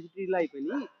डाइभर्सिटीलाई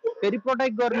पनि फेरि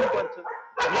प्रोटेक्ट गर्नुपर्छ।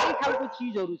 यही खालको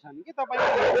चिजहरू छन् कि तपाईँको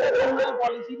सिङ्गल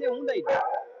पोलिसीले हुँदैन।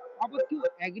 अब त्यो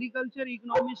एग्रिकल्चर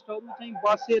इकोनोमिस्टहरू चाहिँ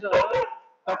बसेर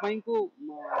तपाईँको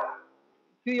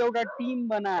त्यो एउटा टिम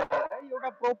बनाएर एउटा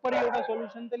प्रोपर एउटा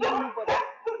सोल्युसन त ल्याउनु पर्यो।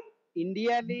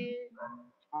 इन्डियाले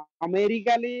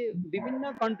अमेरिकाले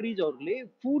विभिन्न कन्ट्रिजहरूले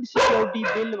फुड सिक्योरिटी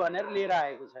बिल भनेर लिएर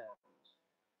आएको छ।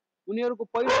 उनीहरूको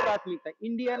पहिलो प्राथमिकता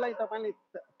इन्डियालाई तपाईँले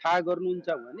थाहा गर्नुहुन्छ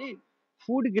भने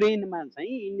फुड ग्रेनमा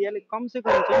चाहिँ इन्डियाले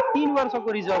कमसेकम चाहिँ 3 वर्षको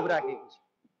रिजर्भ राखेको छ।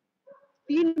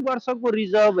 3 वर्षको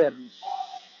रिजर्भ हेर्नुहोस्,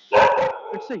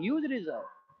 इट्स अ ह्युज रिजर्भ।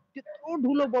 त्यत्रो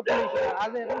ठुलो पपुलेसन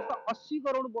आज हेर्नुहोस् त 80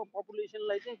 करोड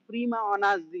पपुलेसनलाई चाहिँ फ्रीमा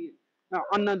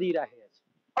अन्न दिइराखेको छ।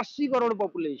 80 crore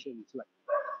पपुलेसन्सलाई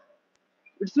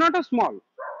it's not a small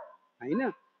होइन।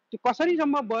 त्यो कसरी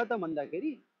सम्भव भयो त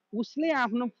भन्दाखेरि उसले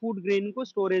आफ्नो फुड ग्रेनको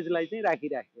स्टोरेजलाई चाहिँ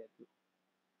राखिराखेको थियो।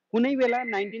 कुनै बेला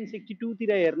 1962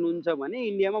 तिर हेर्नुहुन्छ भने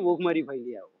इन्डियामा भोकमरी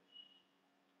फैलिया हो।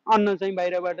 अन्न चाहिँ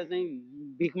बाहिरबाट चाहिँ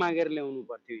भिख मागेर ल्याउनु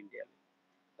पर्थ्यो इन्डियाले।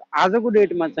 आजको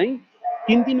डेटमा चाहिँ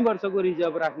 3-3 वर्षको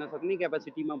रिजर्भ राख्न सक्ने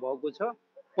क्यापासिटीमा भएको छ।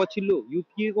 पछिल्लो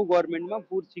युपिएको गभर्मेन्टमा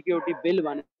फुड सिक्योरिटी बिल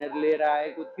भनेर लिएर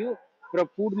आएको थियो र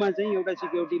फुडमा चाहिँ एउटा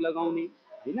सिक्योरिटी लगाउने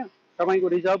होइन। तपाईँको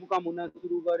रिजर्भ कम हुन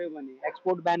सुरु गर्यो भने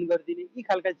एक्सपोर्ट ब्यान गरिदिने यी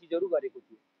खालका चिजहरू गरेको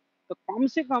थियो। त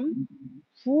कमसे कम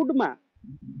फुडमा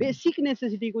बेसिक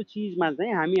नेसेसिटीको चिजमा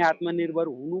चाहिँ हामी आत्मनिर्भर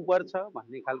हुनुपर्छ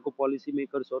भन्ने खालको पोलिसी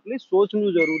मेकर्सहरूले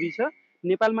सोच्नु जरुरी छ।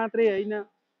 नेपाल मात्रै होइन,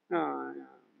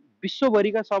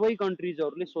 विश्वभरिका सबै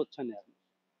कन्ट्रिजहरूले सोध्छन्। हेर्नु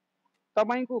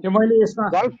तपाईँको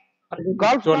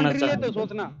गल्फ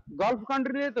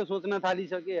कन्ट्रीले त सोच्न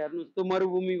थालिसके। हेर्नुहोस् त्यो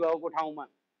मरुभूमि भएको ठाउँमा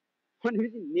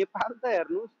भनेपछि नेपाल त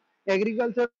हेर्नुहोस्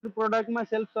एग्रिकल्चर प्रोडक्टमा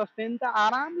सेल्फ सस्टेन त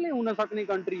आरामले हुन सक्ने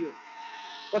कन्ट्री हो।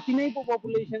 कति नै को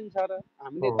पपुलेसन छ र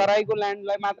हामीले तराईको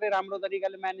ल्यान्डलाई मात्रै राम्रो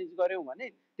तरिकाले म्यानेज गर्यौँ भने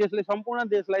त्यसले सम्पूर्ण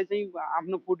देशलाई चाहिँ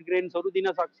आफ्नो फुड ग्रेन्सहरू दिन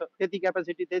सक्छ। त्यति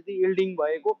क्यापासिटी त्यति यिल्डिङ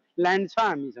भएको ल्यान्ड छ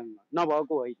हामीसँग,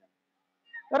 नभएको होइन।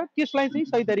 तर त्यसलाई चाहिँ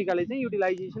सही तरिकाले चाहिँ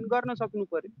युटिलाइजेसन गर्न सक्नु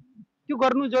पर्यो। त्यो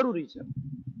गर्नु जरुरी छ।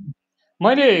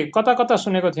 मैले कता कता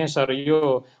सुनेको थिएँ सर, यो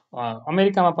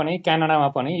अमेरिकामा पनि क्यानाडामा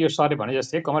पनि यो सरले भने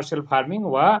जस्तै कमर्सियल फार्मिङ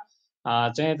वा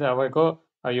चाहिँ तपाईँको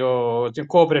यो चाहिँ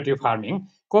कोअपरेटिभ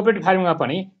फार्मिङमा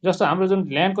पनि जस्तो हाम्रो जुन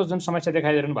ल्यान्डको जुन समस्या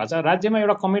देखाइदिनु भएको छ, राज्यमा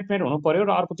एउटा कमिटमेन्ट हुनु पर्यो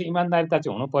र अर्को चाहिँ इमान्दारिता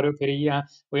चाहिँ हुनु पर्यो। फेरि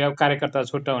यहाँ कार्यकर्ता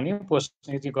छुट्याउने पोस्ट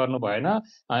चाहिँ गर्नु भएन,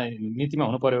 नीतिमा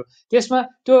हुनु पर्यो। त्यसमा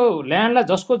त्यो ल्यान्डलाई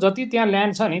जसको जति त्यहाँ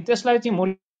ल्यान्ड छ नि त्यसलाई चाहिँ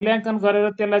मूल्याङ्कन गरेर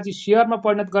त्यसलाई चाहिँ सेयरमा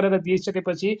परिणत गरेर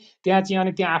दिइसकेपछि त्यहाँ चाहिँ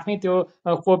अनि त्यहाँ आफै त्यो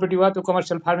कोअपरेटिभ वा त्यो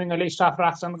कमर्सियल फार्मिङहरूले स्टाफ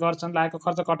राख्छन्, गर्छन्, लागेको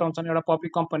खर्च कटाउँछन्। एउटा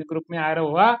पब्लिक कम्पनीको रूपमै आएर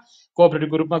वा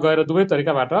कोअपरेटिभको रूपमा गएर दुवै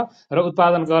तरिकाबाट र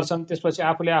उत्पादन गर्छन्। त्यसपछि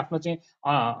आफूले आफ्नो चाहिँ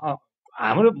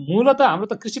हाम्रो मूलतः हाम्रो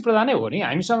त कृषि प्रधानै हो नि।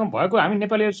 हामीसँग भएको, हामी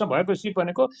नेपालीहरूसँग भएको सिप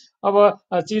भनेको अब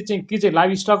चिज चाहिँ के चाहिँ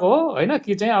लाइभ स्टक हो होइन,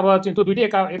 कि चाहिँ अब चाहिँ त्यो दुइटै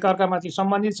एकअर्कामा चाहिँ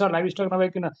सम्बन्धित छ। लाइभ स्टक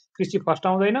नभइकन कृषि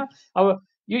फस्टाउँदैन। अब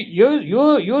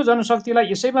यो जनशक्तिलाई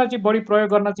यसैमा चाहिँ बढी प्रयोग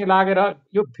गर्न चाहिँ लागेर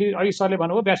यो फेरि अघि सरले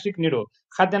भन्नुभयो बेसिक निड हो।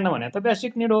 खाद्यान्न भने त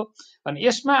बेसिक निड हो। अनि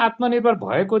यसमा आत्मनिर्भर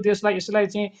भएको देशलाई यसलाई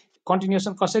चाहिँ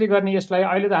कन्टिन्युसन कसरी गर्ने? यसलाई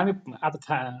अहिले त हामी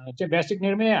चाहिँ बेसिक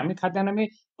निडमै हामी खाद्यान्नमै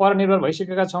परनिर्भर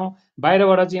भइसकेका छौँ।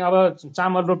 बाहिरबाट चाहिँ अब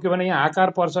चामल रोप्यो भने यहाँ हाकार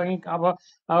पर्छ। अब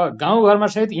गाउँघरमा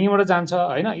सहित यहीँबाट जान्छ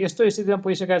होइन। यस्तो स्थितिमा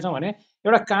पुगिसकेका छौँ भने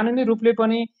एउटा कानुनी रूपले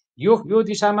पनि यो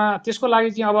दिशामा त्यसको लागि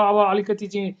चाहिँ अब अलिकति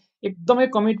चाहिँ एकदमै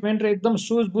कमिटमेन्ट र एकदम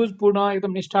सुझबुझपूर्ण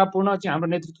एकदम निष्ठापूर्ण चाहिँ हाम्रो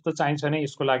नेतृत्व त चाहिन्छ नै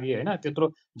यसको लागि होइन। त्यत्रो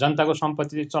जनताको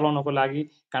सम्पत्ति चलाउनको लागि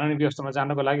कानुनी व्यवस्थामा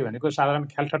जानको लागि भनेको साधारण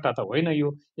ख्यालठट्टा त होइन यो।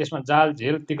 यसमा जाल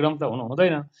झेल तिग्रम त हुनु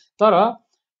हुँदैन। तर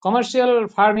कमर्सियल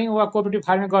फार्मिङ वा कोअपरेटिभ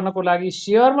फार्मिङ गर्नको लागि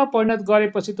सेयरमा परिणत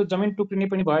गरेपछि त्यो जमिन टुक्रिने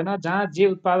पनि भएन। जहाँ जे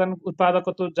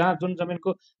उत्पादकत्व जहाँ जुन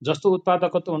जमिनको जस्तो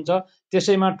उत्पादकत्व हुन्छ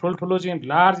त्यसैमा ठुल्ठुलो चाहिँ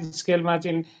लार्ज स्केलमा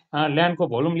चाहिँ ल्यान्डको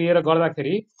भोल्युम लिएर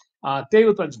गर्दाखेरि त्यही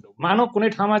उत्पादन मानव कुनै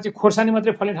ठाउँमा चाहिँ खोर्सानी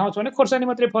मात्रै फल्ने ठाउँ छ भने खोर्सानी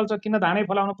मात्रै फल्छ, किन धानै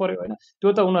फलाउनु पर्यो होइन।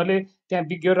 त्यो त उनीहरूले त्यहाँ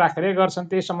विज्ञहरू राखेरै गर्छन्,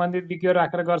 त्यही सम्बन्धित विज्ञहरू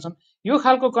राखेर गर्छन्। यो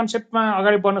खालको कन्सेप्टमा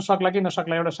अगाडि बढ्न सक्ला कि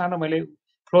नसक्ला एउटा सानो मैले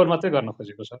फ्लोर मात्रै गर्न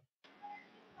खोजेको छ।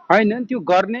 होइन, त्यो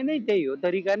गर्ने नै त्यही हो,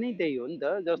 तरिका नै त्यही हो नि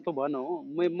त। जस्तो भनौँ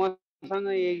मसँग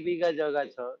 1 बिघा जग्गा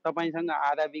छ, तपाईँसँग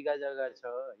आधा बिघा जग्गा छ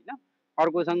होइन,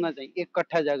 अर्कोसँग चाहिँ 1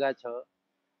 कट्ठा जग्गा छ।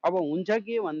 अब हुन्छ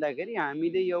के भन्दाखेरि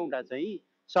हामीले एउटा चाहिँ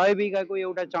 100 बिघाको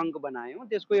एउटा चङ्क बनायौँ,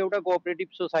 त्यसको एउटा कोअपरेटिभ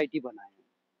सोसाइटी बनायौँ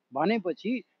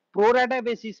भनेपछि प्रोराटा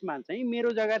बेसिसमा चाहिँ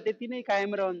मेरो जग्गा त्यति नै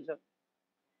कायम रहन्छ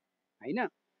होइन।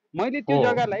 मैले त्यो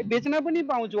जग्गालाई बेच्न पनि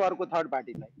पाउँछु अर्को थर्ड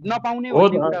पार्टीलाई, नपाउने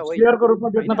भन्ने कुरा होइन। शेयरको रूपमा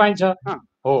बेच्न पाइन्छ,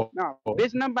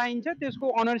 बेच्न पाइन्छ, त्यसको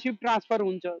अनरसिप ट्रान्सफर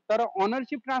हुन्छ। तर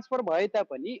अनरसिप ट्रान्सफर भए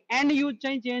तापनि एन्ड युज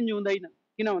चाहिँ चेन्ज हुँदैन,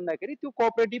 किन भन्दाखेरि त्यो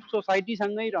कोअपरेटिभ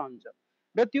सोसाइटीसँगै रहन्छ।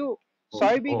 र त्यो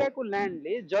 100 बिघाको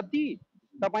ल्यान्डले जति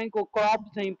तपाईँको क्रप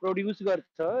चाहिँ प्रोड्युस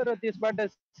गर्छ र त्यसबाट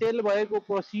सेल भएको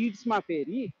प्रोसिड्समा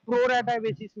फेरि प्रोराटा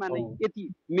बेसिसमा नै यति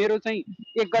मेरो चाहिँ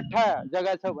 1 कट्ठा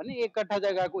जग्गा छ भने 1 कट्ठा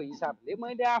जग्गाको हिसाबले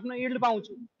मैले आफ्नो इल्ड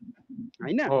पाउँछु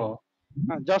होइन।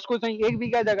 जसको चाहिँ 1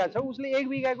 बिघा जग्गा छ उसले 1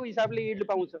 बिघाको हिसाबले इल्ड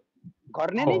पाउँछ।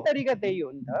 गर्ने नै तरिका त्यही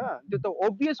हो नि त, त्यो त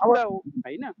ओभियस कुरा हो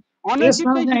होइन। अनरसिप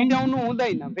चाहिँ सिद्ध्याउनु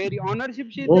हुँदैन। फेरि अनरसिप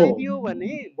सिद्ध्याइदियो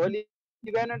भने भोलि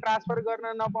बिहान ट्रान्सफर गर्न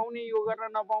नपाउने, यो गर्न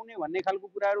नपाउने भन्ने खालको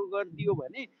कुराहरू गरिदियो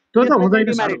भने त्यो त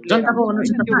हुँदैन सर, जनताको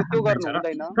अनरसिप त्यो गर्नु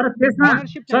हुँदैन। तर त्यसमा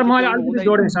सर मैले अलिकति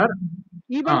जोडेँ सर,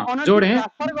 इभन अनरसिप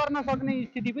ट्रान्सफर गर्न सक्ने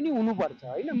स्थिति पनि हुनुपर्छ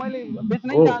होइन। मैले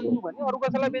बेच्नै चाहन्छु भने अरू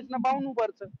कसैलाई बेच्न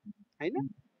पाउनुपर्छ होइन।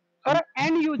 तर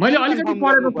एन्ड युज मैले अलिकति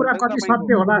पढेको कुरा कति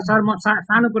सत्य होला सर, म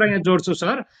सानो कुरा यहाँ जोड्छु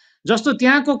सर। जस्तो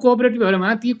त्यहाँको कोअपरेटिभहरूमा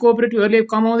ती कोअपरेटिभहरूले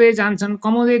कमाउँदै जान्छन्,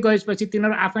 कमाउँदै गएपछि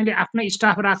तिनीहरू आफैले आफ्नै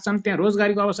स्टाफ राख्छन्, त्यहाँ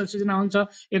रोजगारीको अवसर सृजना हुन्छ,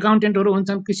 एकाउन्टेन्टहरू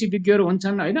हुन्छन्, कृषि विज्ञहरू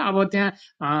हुन्छन् होइन। अब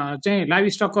त्यहाँ चाहिँ लाइभ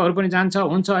स्टककोहरू पनि जान्छ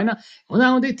हुन्छ होइन।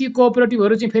 हुँदाहुँदै ती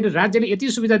कोअपरेटिभहरू चाहिँ फेरि राज्यले यति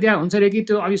सुविधा दिएको हुन्छ अरे कि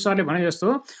त्यो अघि सरले भने जस्तो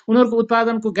उनीहरूको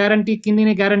उत्पादनको ग्यारेन्टी,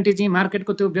 किनिदिने ग्यारेन्टी चाहिँ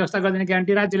मार्केटको त्यो व्यवस्था गरिदिने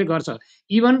ग्यारेन्टी राज्यले गर्छ।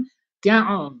 इभन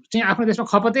त्यहाँ चाहिँ आफ्नो देशमा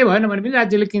खपतै भएन भने पनि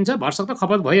राज्यले किन्छ, भरसक त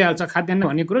खपत भइहाल्छ। खाद्यान्न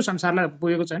भन्ने कुरो संसारलाई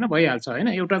पुगेको छैन, भइहाल्छ होइन।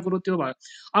 एउटा कुरो त्यो भयो।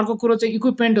 अर्को कुरो चाहिँ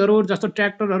इक्विपमेन्टहरू जस्तो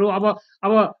ट्र्याक्टरहरू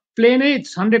अब प्लेनै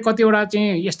छन् रे कतिवटा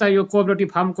चाहिँ यस्ता यो कोअपरेटिभ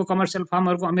फार्मको कमर्सियल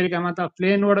फार्महरूको अमेरिकामा त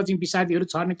प्लेनबाट चाहिँ विषादीहरू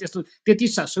छर्ने त्यस्तो त्यति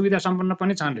सुविधा सम्पन्न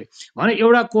पनि छन् रे। भने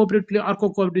एउटा कोअपरेटिभले अर्को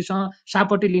कोअपरेटिभसँग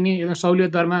सापट्टि लिने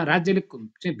सहुलियत दरमा राज्यले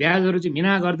चाहिँ ब्याजहरू चाहिँ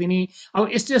बिना गरिदिने। अब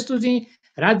यस्तो यस्तो चाहिँ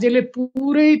राज्यले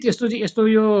पुरै त्यस्तो चाहिँ यस्तो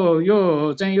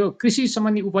यो चाहिँ यो कृषि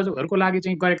सम्बन्धी उपजहरूको लागि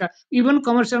चाहिँ गरेका इभन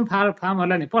कमर्सियल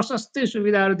फार्महरूलाई नि प्रशस्तै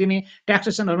सुविधाहरू दिने,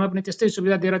 ट्याक्सेसनहरूमा पनि त्यस्तै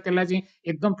सुविधा दिएर त्यसलाई चाहिँ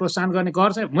एकदम प्रोत्साहन गर्ने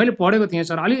गर्छ। मैले पढेको थिएँ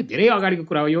सर, अलिक धेरै अगाडिको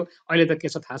कुरा हो यो, अहिले त के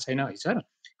छ थाहा छैन है सर।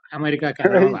 अमेरिका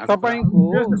क्यानाडामा भएको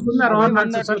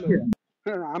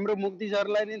हाम्रो मुक्ति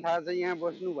सरलाई नै थाहा छ, यहाँ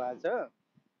बस्नु भएको छ।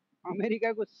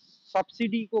 अमेरिकाको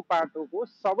सब्सिडीको पाटोको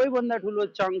सबैभन्दा ठुलो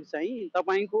चङ्क चाहिँ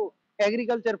तपाईँको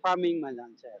एग्रिकल्चर फार्मिङमा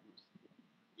जान्छ। हेर्नुहोस्,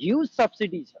 ह्युज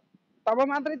सब्सिडी छ, तब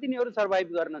मात्रै तिनीहरू सर्भाइभ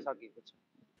गर्न सकेको छ।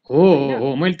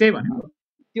 हो मैले त्यही भनेको।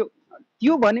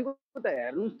 त्यो भनेको त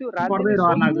हेर्नुहोस्, त्यो राज्यले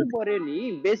सोच्नु पर्यो नि,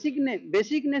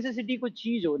 बेसिक नेसेसिटीको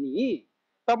चिज हो नि।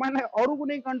 तपाईँलाई अरू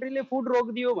कुनै कन्ट्रीले फुड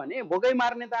रोकिदियो भने भोकै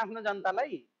मार्ने त आफ्नो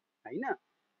जनतालाई होइन।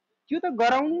 त्यो त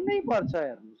गराउनु नै पर्छ।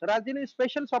 हेर्नुहोस्, राज्यले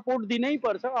स्पेसल सपोर्ट दिनै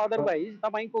पर्छ। अदरवाइज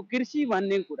तपाईँको कृषि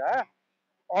भन्ने कुरा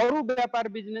अरू व्यापार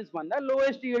बिजनेस भन्दा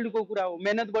लोएस्ट इल्डको कुरा हो।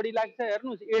 मेहनत बढी लाग्छ,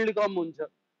 हेर्नुहोस् इल्ड कम हुन्छ।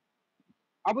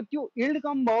 अब त्यो इल्ड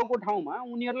कम भएको ठाउँमा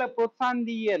उनीहरूलाई प्रोत्साहन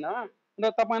दिइएन र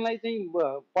तपाईँलाई चाहिँ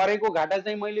परेको घाटा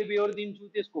चाहिँ मैले बेहोर दिन्छु,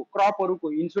 त्यसको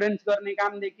क्रपहरूको इन्सुरेन्स गर्ने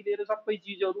कामदेखि लिएर सबै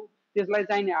चिजहरू, त्यसलाई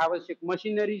चाहिने आवश्यक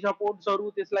मसिनरी सपोर्ट्सहरू,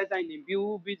 त्यसलाई चाहिने बिउ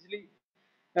बिजुली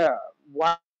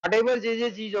वाटेभर जे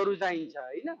चिजहरू चाहिन्छ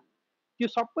होइन। त्यो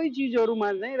सबै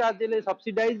चिजहरूमा चाहिँ राज्यले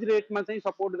सब्सिडाइज रेटमा चाहिँ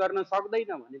सपोर्ट गर्न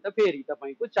सक्दैन भने त फेरि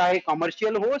तपाईँको चाहे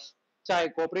कमर्सियल होस् चाहे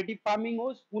कोअपरेटिभ फार्मिङ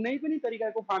होस्, कुनै पनि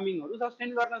तरिकाको फार्मिङहरू सस्टेन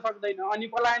गर्न सक्दैन, अनि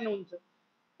पलायन हुन्छ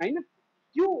होइन।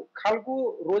 त्यो खालको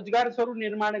रोजगारहरू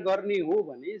निर्माण गर्ने हो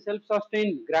भने, सेल्फ सस्टेन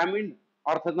ग्रामीण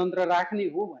अर्थतन्त्र राख्ने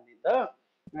हो भने त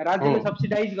राज्यले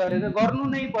सब्सिडाइज गरेर गर्नु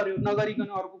नै पर्यो, नगरिकन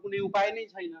अर्को कुनै उपाय नै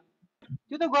छैन।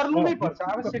 त्यो त गर्नु नै पर्छ,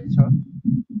 आवश्यक छ।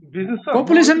 विशेष सर म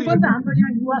पपुलेसन अलिकति पनि त हाम्रो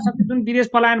यहाँ युवा शक्ति जुन विदेश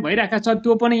पलायन भइरहेको छ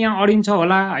त्यो पनि यहाँ अडिन्छ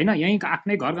होला होइन। यहीँ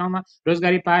आफ्नै घर गाउँमा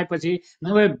रोजगारी पाएपछि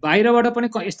नभए बाहिरबाट पनि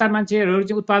यस्ता मान्छेहरू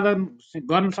चाहिँ उत्पादन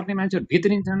गर्न सक्ने मान्छेहरू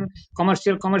भित्रिन्छन्।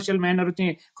 कमर्सियल म्यानहरू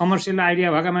चाहिँ कमर्सियल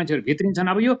आइडिया भएका मान्छेहरू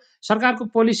भित्रिन्छन्। अब यो सरकारको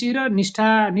पोलिसी र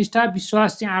निष्ठा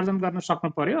विश्वास चाहिँ आर्जन गर्न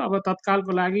सक्नु पर्यो। अब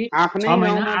तत्कालको लागि आफ्नै 6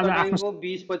 महिना गाउँमा आज आफ्नो तपाईँको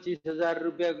 20-25 हजार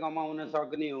रुपियाँ कमाउन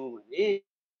सक्ने हो भने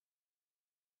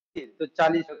त्यो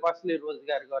 40 कसले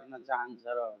रोजगार गर्न चाहन्छ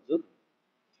र हजुर?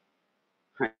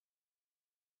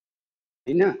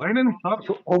 होइन, होइन नि सर,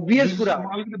 ओभियस विशेष कुरा सर हो,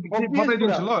 म अलिकति ओभियस कुरा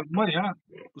बताइदिन्छु हो। ल। म यहाँ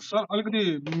सर अलिकति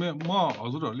म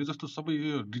हजुरहरूले जस्तो सबै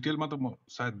यो डिटेलमा त म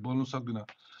सायद बोल्नु सक्दिनँ,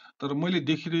 तर मैले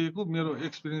देखिरहेको मेरो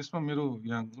एक्सपिरियन्समा मेरो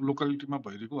यहाँ लोकालिटीमा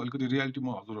भइरहेको अलिकति रियालिटी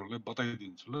म हजुरहरूलाई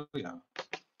बताइदिन्छु ल। यहाँ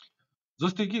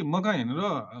जस्तै कि म कहाँ हिँडेर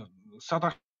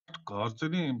 7-8 घर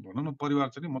चाहिँ नि भनौँ न परिवार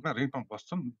चाहिँ नि म कहाँ रेन्टमा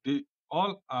बस्छन्। They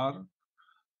all are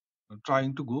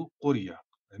trying to go Korea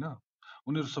होइन।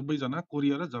 उनीहरू सबैजना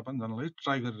कोरिया र जापान जानलाई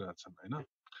ट्राई गरिरहेछन् होइन।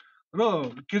 र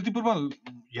किर्तिपुरमा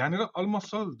यहाँनिर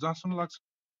अलमोस्ट जहाँसम्म लाग्छ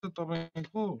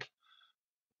तपाईँको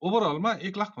ओभरअलमा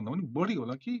 1 लाख भन्दा पनि बढी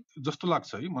होला कि जस्तो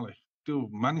लाग्छ है मलाई। त्यो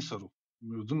मानिसहरू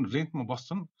जुन रेन्टमा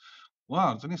बस्छन्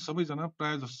उहाँहरू चाहिँ नि सबैजना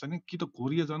प्रायः जस्तो चाहिँ नि कि त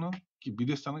कोरिया जान कि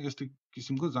विदेश जान यस्तै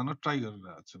किसिमको जान ट्राई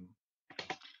गरिरहेछन्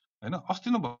होइन। अस्ति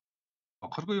नै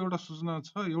भर्खरको एउटा सूचना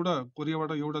छ, एउटा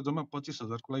कोरियाबाट एउटा जम्मा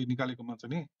 25,000 को लागि निकालेकोमा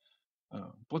चाहिँ नि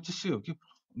 2500 हो कि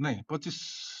नै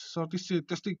 25-3700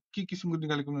 त्यस्तै के किसिमको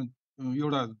निकालेको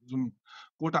एउटा जुन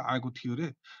कोटा आएको थियो रे,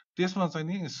 त्यसमा चाहिँ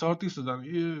नि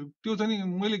 37,000 त्यो चाहिँ नि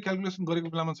मैले क्यालकुलेसन गरेको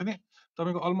बेलामा चाहिँ नि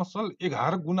तपाईँको अलमोस्ट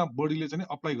 11 गुणा बढीले चाहिँ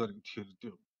अप्लाई गरेको थियो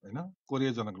त्यो होइन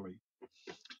कोरिया जानको लागि।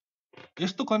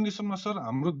 यस्तो कन्डिसनमा सर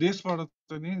हाम्रो देशबाट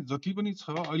चाहिँ नि जति पनि छ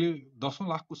अहिले 10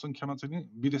 लाखको संख्यामा चाहिँ नि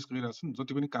विदेश गइरहेछन्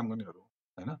जति पनि काम गर्नेहरू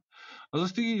होइन।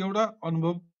 जस्तै कि एउटा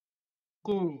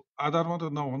अनुभवको आधारमा त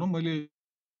नभनौँ, मैले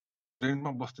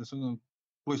रेन्टमा बस्नेसँग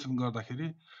क्वेसन गर्दाखेरि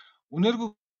उनीहरूको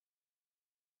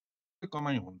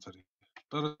कमाइ हुन्छ अरे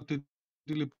तर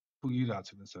त्यतिले पुगिरहेको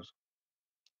छैन सर।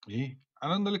 ए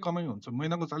आनन्दले कमाइ हुन्छ,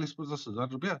 महिनाको 40-50 हजार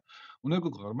रुपियाँ उनीहरूको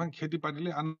घरमा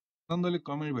खेतीपातीले आनन्दले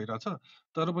कमाइ भइरहेछ,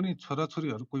 तर पनि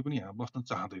छोराछोरीहरू कोही पनि यहाँ बस्न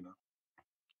चाहँदैन।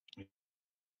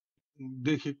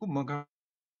 देखेको म कहाँ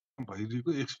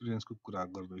भइरहेको एक्सपिरियन्सको कुरा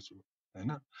गर्दैछु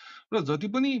होइन। र जति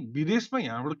पनि विदेशमा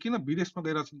यहाँबाट किन विदेशमा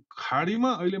गइरहेछन्,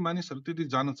 खाडीमा अहिले मानिसहरू त्यति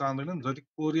जान चाहँदैनन् जति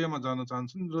कोरियामा जान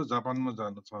चाहन्छन् र जापानमा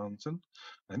जान चाहन्छन्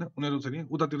होइन। उनीहरू चाहिँ नि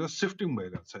उतातिर सिफ्टिङ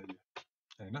भइरहेछ अहिले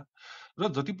होइन। र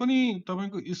जति पनि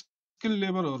तपाईँको स्किल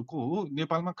लेबरहरूको हो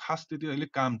नेपालमा खास त्यति अहिले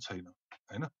काम छैन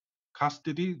होइन। खास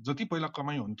त्यति जति पहिला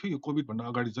कमाइ हुन्थ्यो यो कोभिडभन्दा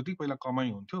अगाडि जति पहिला कमाइ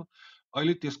हुन्थ्यो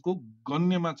अहिले त्यसको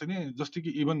गण्यमा चाहिँ नि जस्तै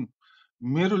कि इभन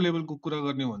मेरो लेभलको कुरा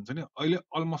गर्ने हो भने चाहिँ नि अहिले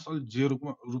अलमोस्ट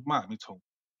जेरोको रूपमा हामी छौँ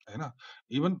होइन।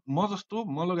 इभन म जस्तो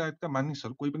म लगायतका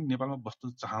मानिसहरू कोही पनि नेपालमा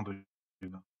बस्न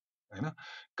चाहँदैन होइन।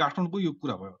 काठमाडौँको यो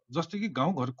कुरा भयो, जस्तै कि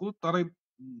गाउँघरको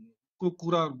तराईको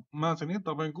कुरामा चाहिँ नि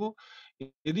तपाईँको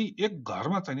यदि एक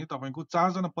घरमा चाहिँ नि तपाईँको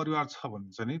 4 जना परिवार छ भने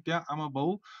चाहिँ नि त्यहाँ आमा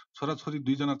बाउ छोराछोरी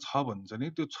 2 जना छ भने चाहिँ नि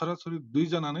त्यो छोराछोरी 2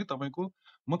 जना नै तपाईँको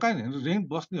म कहाँ हिँडेर रेन्ट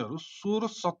बस्नेहरू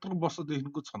 16-17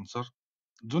 वर्षदेखिको छन् सर,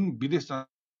 जुन विदेश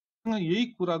यही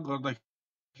कुरा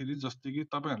गर्दाखेरि जस्तै कि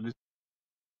तपाईँहरूले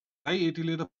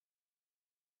 80ले त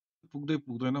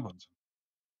पुग्दैन भन्छ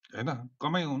होइन।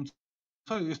 कमाइ हुन्छ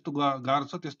यस्तो गाह्रो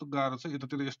छ त्यस्तो गाह्रो छ,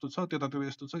 यतातिर यस्तो छ त्यतातिर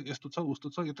यस्तो छ, यस्तो छ उस्तो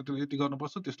छ, यतातिर यति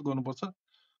गर्नुपर्छ त्यस्तो गर्नुपर्छ।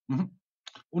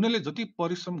 उनीहरूले जति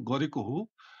परिश्रम गरेको हो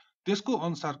त्यसको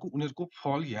अनुसारको उनीहरूको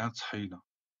फल यहाँ छैन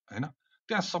होइन।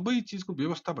 त्यहाँ सबै चिजको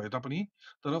व्यवस्था भए तापनि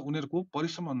तर उनीहरूको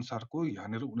परिश्रम अनुसारको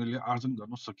यहाँनिर उनीहरूले आर्जन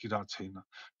गर्न सकिरहेको छैन।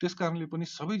 त्यस कारणले पनि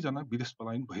सबैजना विदेश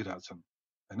पलायन भइरहेछन्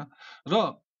होइन। र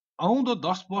आउँदो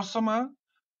 10 वर्षमा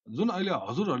जुन अहिले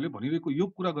हजुरहरूले भनिरहेको यो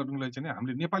कुरा गर्नुलाई चाहिँ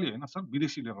हामीले नेपाली होइन सर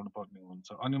विदेशी ल्याउनु पर्ने हुन्छ,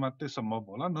 अनि मात्रै सम्भव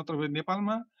होला। नत्र भए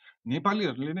नेपालमा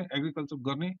नेपालीहरूले नै एग्रिकल्चर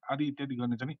गर्ने आदि इत्यादि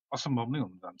गर्ने चाहिँ असम्भव नै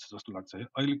हुन जान्छ जस्तो लाग्छ है।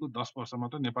 अहिलेको 10 वर्षमा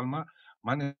त नेपालमा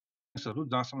मानिसहरू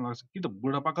जहाँसम्म लाग्छ कि त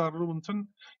बुढापाकाहरू हुन्छन्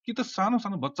कि त सानो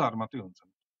सानो बच्चाहरू मात्रै हुन्छन्।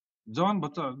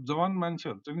 जवान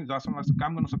मान्छेहरू चाहिँ जहाँसम्म लाग्छ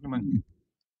काम गर्न सक्ने मान्छे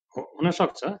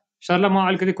हुनसक्छ। सरलाई म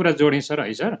अलिकति कुरा जोडेँ सर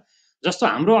है सर। जस्तो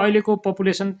हाम्रो अहिलेको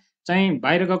पपुलेसन चाहिँ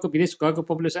बाहिर गएको विदेश गएको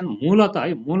पपुलेसन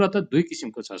मूलत 2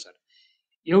 किसिमको छ सर।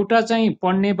 एउटा चाहिँ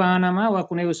पढ्ने बाहनामा वा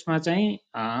कुनै उसमा चाहिँ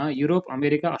युरोप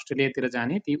अमेरिका अस्ट्रेलियातिर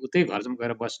जाने, ती उतै घरजम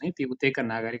गरेर बस्ने, ती उतैका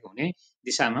नागरिक हुने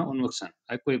दिशामा उन्मुख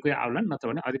छन्। कोही कोही आउलान्, नत्र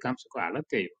भने अधिकांशको हालत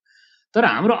त्यही हो। तर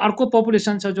हाम्रो अर्को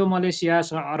पपुलेसन छ जो मलेसिया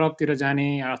अरबतिर जाने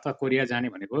अथवा कोरिया जाने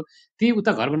भनेको, ती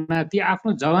उता घर बना ती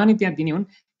आफ्नो जवानी त्यहाँ दिने हुन्।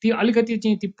 ती अलिकति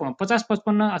चाहिँ ती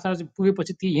 50-55 अथवा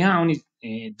पुगेपछि ती यहाँ आउने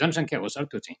जनसङ्ख्या हो सर।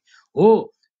 त्यो चाहिँ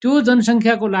हो, त्यो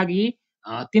जनसङ्ख्याको लागि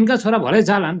तिनका छोरा भलै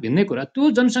जालान् भिन्दै कुरा।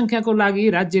 त्यो जनसङ्ख्याको लागि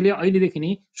राज्यले अहिलेदेखि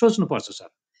नै सोच्नुपर्छ सर।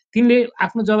 तिनले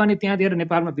आफ्नो जवानी त्यहाँ दिएर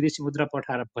नेपालमा विदेशी मुद्रा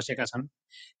पठाएर बसेका छन्।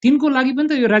 तिनको लागि पनि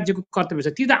त यो राज्यको कर्तव्य छ।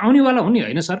 ती त आउनेवाला हुन् नि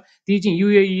होइन सर। ती चाहिँ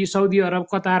युएई, साउदी अरब,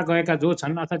 कतार गएका जो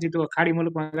छन् अथवा त्यो खाडी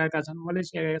मुलुकमा गएका छन्,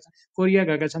 मलेसिया गएका छन्, कोरिया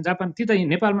गएका छन्, जापान, ती त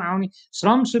नेपालमा आउने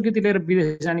श्रम स्वीकृति लिएर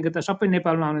विदेश जाने त सबै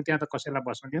नेपालमा आउने, त्यहाँ त कसैलाई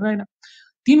बस्न दिँदैन।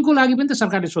 तिनको लागि पनि त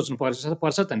सरकारले सोच्नु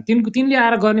पर्छ त नि। तिनले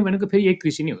आएर गर्ने भनेको फेरि यही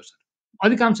कृषि नै हो सर।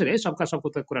 अधिकांशले है, सबका सबको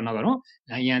त कुरा नगरौँ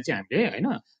यहाँ चाहिँ हामीले होइन।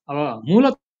 अब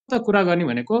मूलत कुरा गर्ने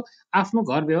भनेको आफ्नो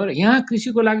घर व्यवहार यहाँ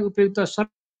कृषिको लागि उपयुक्त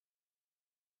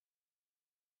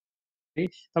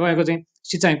तपाईँको चाहिँ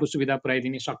सिँचाइको सुविधा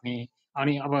पुऱ्याइदिने सक्ने,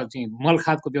 अनि अब चाहिँ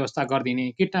मलखादको व्यवस्था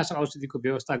गरिदिने, कीटनाशक औषधिको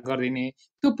व्यवस्था गरिदिने,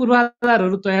 त्यो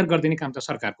पूर्वाधारहरू तयार गरिदिने काम त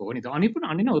सरकारको हो नि त। अनि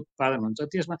नै उत्पादन हुन्छ।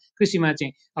 त्यसमा कृषिमा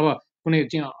चाहिँ अब कुनै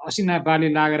चाहिँ असिना बाली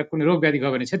लागेर कुनै रोग व्याधि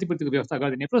गयो भने क्षतिपूर्तिको व्यवस्था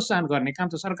गरिदिने, प्रोत्साहन गर्ने काम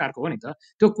त सरकारको हो नि त।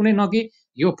 त्यो कुनै न कि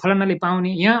यो फलानाले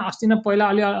पाउने, यहाँ अस्ति नै पहिला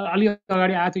अलि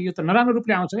अगाडि आएको थियो, यो त नराम्रो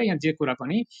रूपले आउँछ क्या यहाँ जे कुरा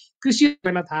पनि। कृषि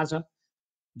पहिला थाहा छ,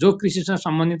 जो कृषिसँग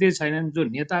सम्बन्धितै छैनन्, जो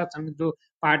नेता छन्, जो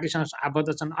पार्टीसँग आबद्ध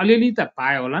छन्, अलिअलि त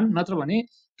पाए होलान्, नत्र भने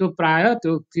त्यो प्राय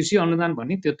त्यो कृषि अनुदान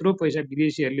भन्ने त्यत्रो पैसा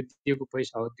विदेशीहरूले दिएको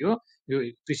पैसा हो त्यो, यो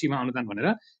कृषिमा अनुदान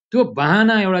भनेर त्यो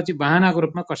बहाना, एउटा चाहिँ बहानाको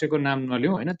रूपमा कसैको नाम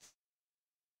नलिउँ होइन,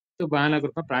 त्यो बहानाको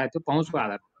रूपमा प्राय त्यो पहुँचको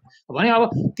आधार भने। अब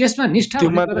त्यसमा निष्ठा त्यो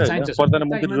भन्ने कुरा मात्रै त होइन, चाहिन्छ।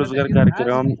 प्रधानमन्त्री रोजगार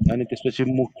कार्यक्रम अनि त्यसपछि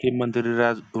मुख्यमन्त्री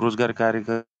रोजगार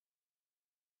कार्यक्रम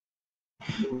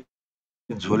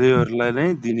झोलेहरूलाई नै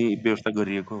दिने व्यवस्था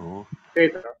गरिएको हो। त्यही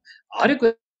त हरेक,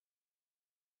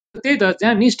 त्यही त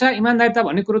जहाँ निष्ठा इमान्दारिता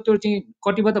भन्ने कुरो त्यो चाहिँ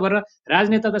कटिबद्ध भएर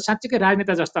राजनेता त साँच्चीकै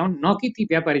राजनेता जस्ता हुन्, न कि ती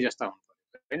व्यापारी जस्ता हुन्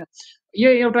होइन। यो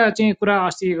एउटा चाहिँ कुरा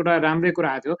अस्ति एउटा राम्रै कुरा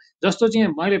आएको थियो, जस्तो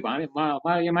चाहिँ मैले भने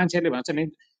यो मान्छेहरूले भन्छ नि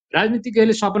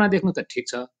राजनीतिज्ञहरूले सपना देख्नु त ठिक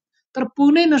छ, तर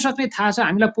पुग्नै नसक्ने थाहा छ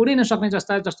हामीलाई, पुग्नै नसक्ने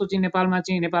जस्तो चाहिँ नेपालमा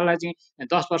चाहिँ नेपाललाई चाहिँ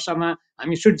 10 वर्षमा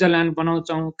हामी स्विट्जरल्यान्ड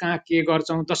बनाउँछौँ, कहाँ के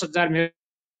गर्छौँ, 10,000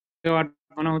 मेगावाट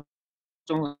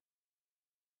बनाउँछौँ,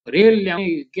 रेल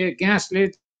ल्याउने, ग्यासले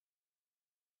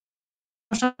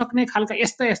सक्ने खालका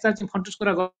यस्ता चाहिँ फन्टुस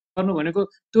कुरा गर्नु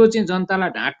भनेको त्यो चाहिँ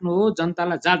जनतालाई ढाँट्नु हो,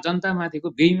 जनतालाई जनतामाथिको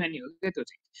बेइमानी हो क्या। त्यो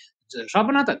चाहिँ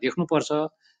सपना त देख्नुपर्छ,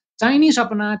 चाहिने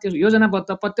सपना, त्यो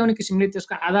योजनाबद्ध पत्याउने किसिमले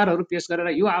त्यसका आधारहरू पेश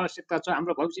गरेर यो आवश्यकता छ,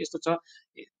 हाम्रो भविष्य यस्तो छ,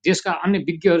 देशका अन्य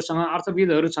विज्ञहरूसँग,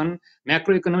 अर्थविदहरू छन्,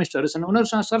 म्याक्रो इकोनोमिस्टहरू छन्,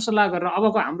 उनीहरूसँग सरसल्लाह गरेर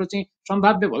अबको हाम्रो चाहिँ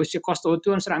सम्भाव्य भविष्य कस्तो हो,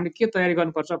 त्यो अनुसार हामीले के तयारी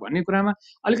गर्नुपर्छ भन्ने कुरामा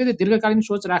अलिकति दीर्घकालीन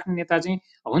सोच राख्ने नेता चाहिँ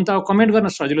हुन त अब कमेन्ट गर्न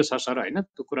सजिलो छ सर होइन,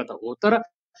 त्यो कुरा त हो। तर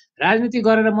राजनीति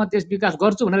गरेर म देश विकास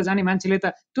गर्छु भनेर जाने मान्छेले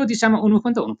त त्यो दिशामा उन्मुख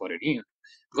पनि त हुनु पर्यो नि।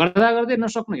 गर्दा गर्दै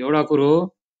नसक्नु एउटा कुरो हो,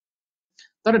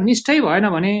 तर निष्ठै भएन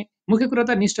भने मुख्य कुरा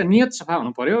त नियत सफा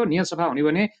हुनु पर्यो। नियत सफा हुने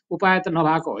भने उपाय त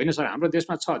नभएको होइन सर। हाम्रो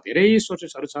देशमा छ, धेरै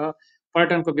सोर्सेसहरू छ,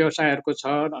 पर्यटनको व्यवसायहरूको छ,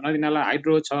 नदीनाला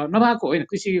हाइड्रो छ, नभएको होइन,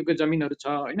 कृषिको जमिनहरू छ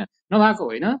होइन, नभएको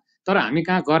होइन, तर हामी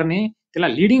कहाँ गर्ने,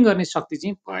 त्यसलाई लिडिङ गर्ने शक्ति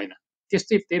चाहिँ भएन।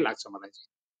 त्यही लाग्छ मलाई चाहिँ।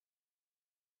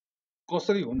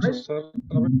 कसरी हुन्छ सर?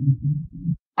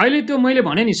 अहिले त्यो मैले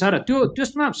भने नि सर,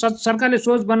 त्यसमा सरकारले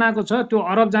सोच बनाएको छ, त्यो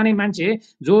अरब जाने मान्छे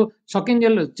जो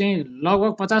सकिन्जेल चाहिँ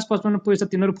लगभग 50-55%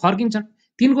 तिनीहरू फर्किन्छन्,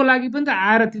 तिनको लागि पनि त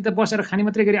आएर ती त बसेर खाने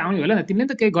मात्रै गरी आउने होला नि, तिनले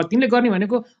त केही तिनले गर्ने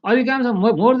भनेको अधिकांश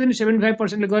मोर देन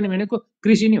 75%ले गर्ने भनेको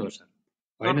कृषि नै हो सर,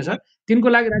 होइन सर? तिनको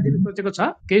लागि राज्यले सोचेको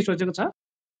छ, केही सोचेको छ?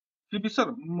 केपी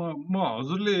सर, म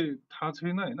हजुरले थाहा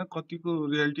छैन होइन, कतिको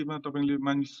रियालिटीमा तपाईँले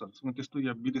मानिसहरूसँग त्यस्तो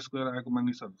या विदेश गएर आएको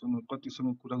मानिसहरूसँग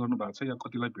कतिसँग कुरा गर्नु भएको छ या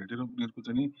कतिलाई भेटेर उनीहरूको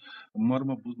चाहिँ मर्म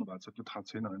बुझ्नु भएको छ त्यो थाहा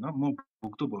छैन होइन। म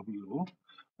भुक्तभोगी हो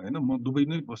होइन, म दुबई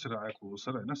नै बसेर आएको हो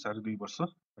सर होइन, 2.5 वर्ष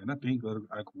होइन, त्यहीँ गएर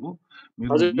आएको हो।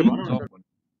 मेरो मेन जब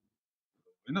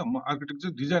होइन, म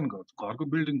आर्किटेक्चर डिजाइन गर्छु, घरको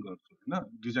बिल्डिङ गर्छु होइन,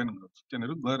 डिजाइन गर्छु,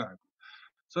 त्यहाँनिर गएर आएको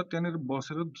सर। त्यहाँनिर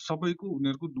बसेर सबैको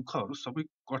उनीहरूको दुःखहरू सबै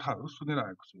कथाहरू सुनेर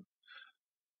आएको छु।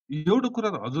 एउटा कुरा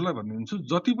त हजुरलाई भनिदिन्छु,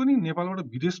 जति पनि नेपालबाट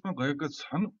विदेशमा गएका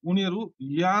छन् उनीहरू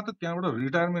या त त्यहाँबाट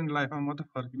रिटायरमेन्ट लाइफमा मात्रै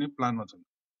फर्किने प्लानमा छन्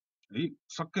है,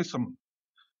 सकेसम्म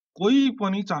कोही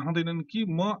पनि चाहँदैनन् कि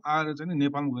म आएर चाहिँ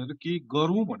नेपालमा गएर केही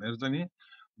गरौँ भनेर चाहिँ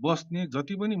बस्ने।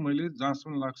 जति पनि मैले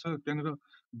जहाँसम्म लाग्छ त्यहाँनिर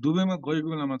दुबईमा गएको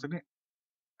बेलामा चाहिँ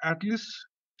एटलिस्ट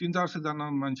 300-400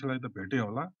 जना मान्छेलाई त भेटेँ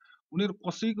होला, उनीहरू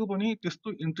कसैको पनि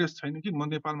त्यस्तो इन्ट्रेस्ट छैन कि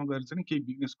म नेपालमा गएर चाहिँ केही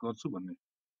बिजनेस गर्छु भन्ने।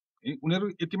 उनीहरू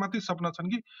यति मात्रै सपना छन्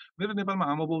कि मेरो नेपालमा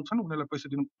आमा बाउ छन्, उनीहरूलाई पैसा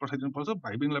पठाइदिनु पर्छ,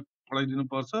 भाइ बहिनीलाई पढाइदिनु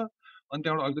पर्छ, अनि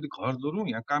त्यहाँबाट अलिकति घर जोडौँ,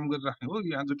 यहाँ काम गरिराख्ने हो,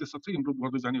 यहाँ जति सक्छ इम्प्रुभ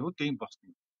गर्दै जाने हो, त्यहीँ बस्ने।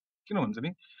 किन भन्छ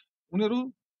नि उनीहरू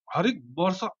हरेक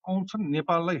वर्ष आउँछन्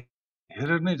नेपाललाई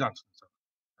हेरेर नै जान्छन् सर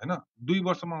होइन, 2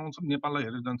 वर्षमा आउँछन् नेपाललाई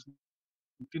हेरेर जान्छन्,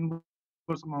 3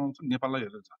 वर्षमा आउँछन् नेपाललाई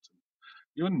हेरेर जान्छन्।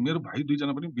 इभन मेरो भाइ 2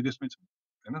 जना पनि विदेशमै छन्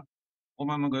होइन,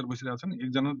 ओमानमा गएर बसिरहेको छन्,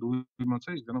 एकजना दुबईमा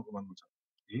छ, एकजना ओमानमा छ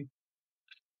है।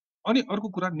 अनि अर्को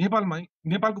कुरा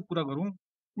नेपालको कुरा गरौँ,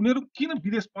 उनीहरू किन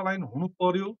विदेश पलायन हुनु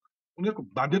पर्यो, उनीहरूको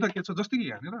बाध्यता के छ? जस्तै कि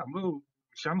यहाँनिर हाम्रो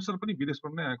श्याम सर पनि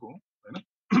विदेशबाट नै आएको हो हैन,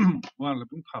 उहाँहरूलाई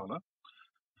पनि थाहा होला।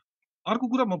 अर्को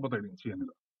कुरा म बताइदिन्छु,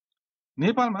 यहाँनिर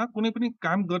नेपालमा कुनै पनि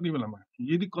काम गर्ने बेलामा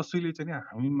यदि कसैले चाहिँ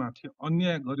हामीमाथि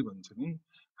अन्याय गर्यो भने चाहिँ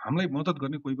हामीलाई मद्दत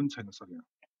गर्ने कोही पनि छैन सर यहाँ।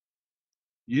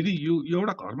 यदि यो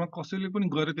एउटा घरमा कसैले पनि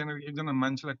गएर त्यहाँनिर एकजना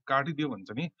मान्छेलाई काटिदियो भने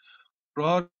चाहिँ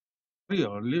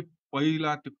प्रहरीहरूले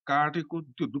पहिला त्यो काटेको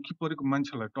त्यो दुखी परेको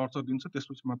मान्छेलाई टर्चर दिन्छ,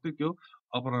 त्यसपछि मात्रै त्यो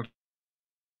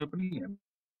अपराधीले पनि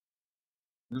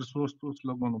यहाँनिर सोच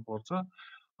लगाउनु पर्छ,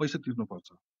 पैसा तिर्नु पर्छ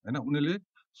हैन। उनीहरूले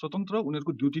स्वतन्त्र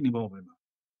उनीहरूको ड्युटी निभाउँदैन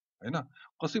हैन।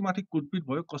 कसैमाथि कुटपिट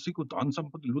भयो, कसैको धन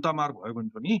सम्पत्ति लुटामार भयो भने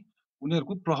पनि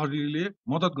उनीहरूको प्रहरीले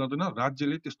मद्दत गर्दैन,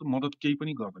 राज्यले त्यस्तो मद्दत केही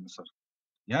पनि गर्दैन सर।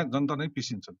 यहाँ जनता नै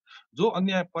पिसिन्छन्, जो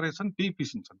अन्याय परेछन् त्यही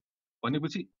पिसिन्छन्।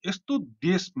 भनेपछि यस्तो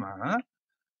देशमा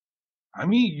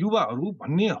हामी युवाहरू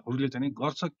भन्नेहरूले चाहिँ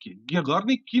गर्छ के,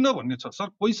 गर्ने किन भन्ने छ सर।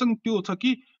 क्वेसन त्यो छ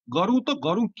कि गरौँ त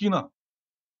गरौँ किन,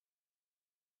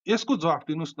 यसको जवाफ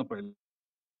दिनुस् न पहिला।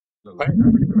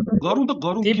 गरौँ त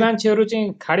गरौँ ती के? मान्छेहरू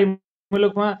चाहिँ खाडी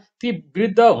मुलुकमा ती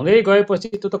वृद्ध हुँदै गएपछि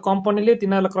त्यो त कम्पनीले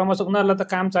तिनीहरूलाई क्रमशः उनीहरूलाई त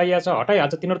काम चाहिएको छ,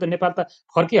 हटाइहाल्छ। तिनीहरू त नेपाल त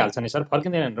फर्किहाल्छ नि सर,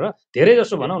 फर्किँदैनन् र धेरै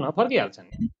जसो भनौँ न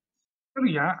फर्किहाल्छन् नि।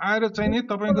 यहाँ आएर चाहिँ नि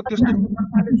तपाईँको त्यस्तो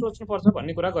सोच्नुपर्छ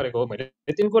भन्ने कुरा गरेको हो मैले।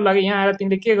 तिनको लागि यहाँ आएर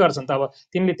तिनले के गर्छन् त? अब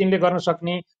तिनले गर्न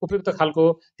सक्ने उपयुक्त खालको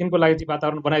तिनको लागि चाहिँ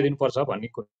वातावरण बनाइदिनुपर्छ भन्ने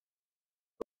कुरा।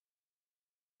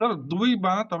 तर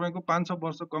दुबईमा तपाईँको 5-6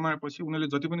 वर्ष कमाएपछि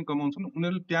उनीहरूले जति पनि कमाउँछन्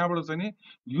उनीहरूले त्यहाँबाट चाहिँ नि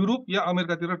युरोप या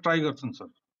अमेरिकातिर ट्राई गर्छन्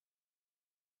सर।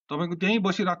 तपाईँको त्यहीँ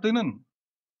बसिराख्दैनन्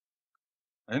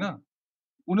हैन।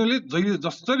 उनीहरूले जहिले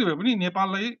जसरी भए पनि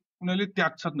नेपाललाई उनीहरूले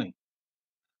त्याग्छन् नै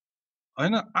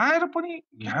हैन। आएर पनि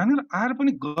यहाँनिर आएर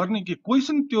पनि गर्ने के?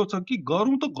 क्वेसन त्यो छ कि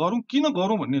गरौँ त गरौँ किन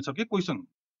गरौँ भन्ने छ के क्वेसन।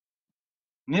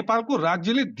 नेपालको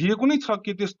राज्यले दिएको नै छ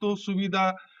के त्यस्तो सुविधा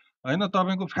हैन,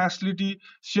 तपाईँको फ्यासिलिटी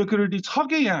सेक्युरिटी छ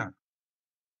के? यहाँ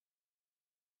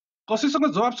कसैसँग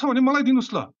जवाब छ भने मलाई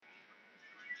दिनुस् ल।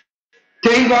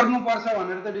 त्यही गर्नुपर्छ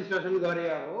भनेर त डिस्कसन गरे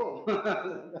हो।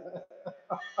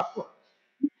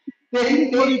 त्यही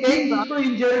जस्तो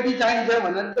इन्स्योरिटी चाहिन्छ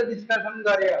भनेर त डिस्कसन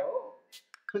गरे हो।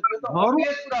 त्यो त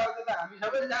अभियस कुरा हो, त्यो त हामी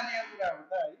सबै जाने कुरा हो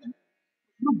त हैन।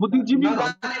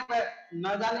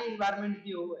 नजाने इन्भाइरोमेन्ट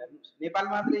के हो हेर्नुहोस्, नेपाल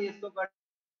मात्रै यस्तो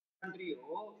कन्ट्री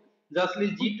हो जसले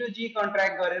G2G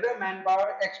कन्ट्र्याक्ट गरेर म्यान पावर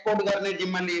एक्सपोर्ट गर्ने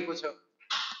जिम्मा लिएको छ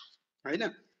हैन।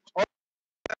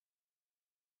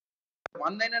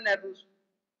 भन्दैनन् हेर्नुहोस्,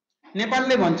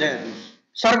 नेपालले भन्छ हेर्नुहोस्,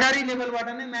 सरकारी लेभलबाट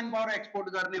नै म्यान पावर एक्सपोर्ट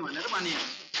गर्ने भनेर भनिएको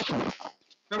छ।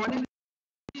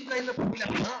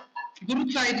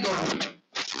 दुरुत्साहित गर्नु,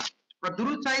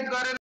 दुरुत्साहित गरेर